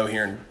 even though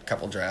here in a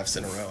couple drafts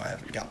in a row I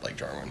haven't got Blake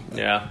Jarwin.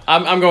 Yeah,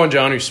 I'm going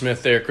Jonnu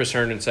Smith there, Chris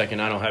Herndon second.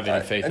 I don't have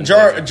any faith in I'd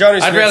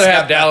rather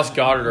have Dallas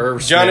Goedert or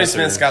Irv Smith. Jonnu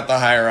Smith's got the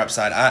higher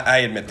upside. I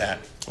admit that.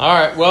 All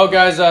right, well,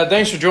 guys,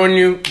 thanks for joining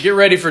you. Get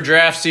ready for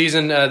draft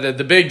season,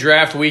 the big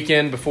draft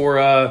weekend before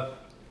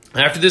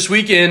after this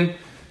weekend,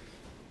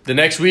 the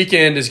next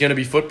weekend is going to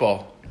be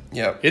football.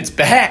 Yep. It's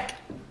back.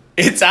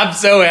 I'm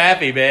so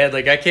happy, man.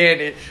 Like, I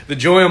can't the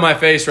joy on my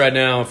face right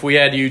now, if we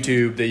had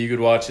YouTube that you could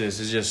watch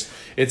this, is just,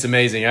 it's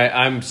amazing.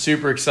 I'm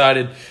super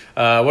excited.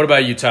 What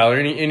about you, Tyler?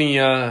 Any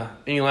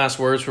last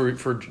words for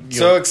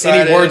so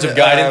excited, any words of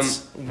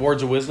guidance,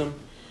 words of wisdom?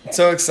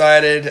 So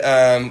excited.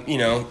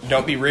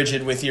 Don't be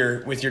rigid with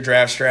your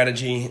draft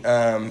strategy.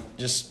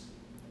 Just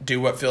do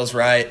what feels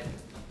right.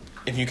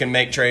 if you can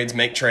make trades,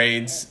 make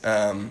trades.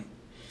 We'll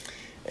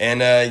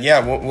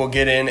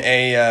get in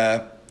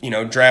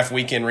a draft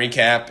weekend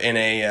recap and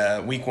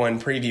a week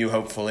 1 preview.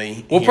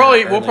 Hopefully, we'll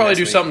probably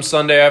do something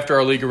Sunday after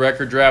our League of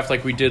Record draft,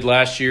 like we did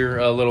last year,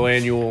 a little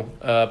annual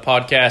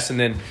podcast, and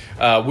then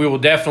we will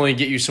definitely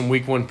get you some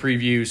week 1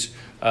 previews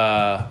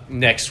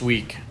next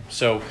week.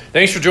 So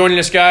thanks for joining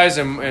us, guys,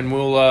 and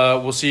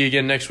we'll see you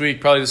again next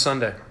week, probably this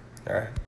Sunday. All right.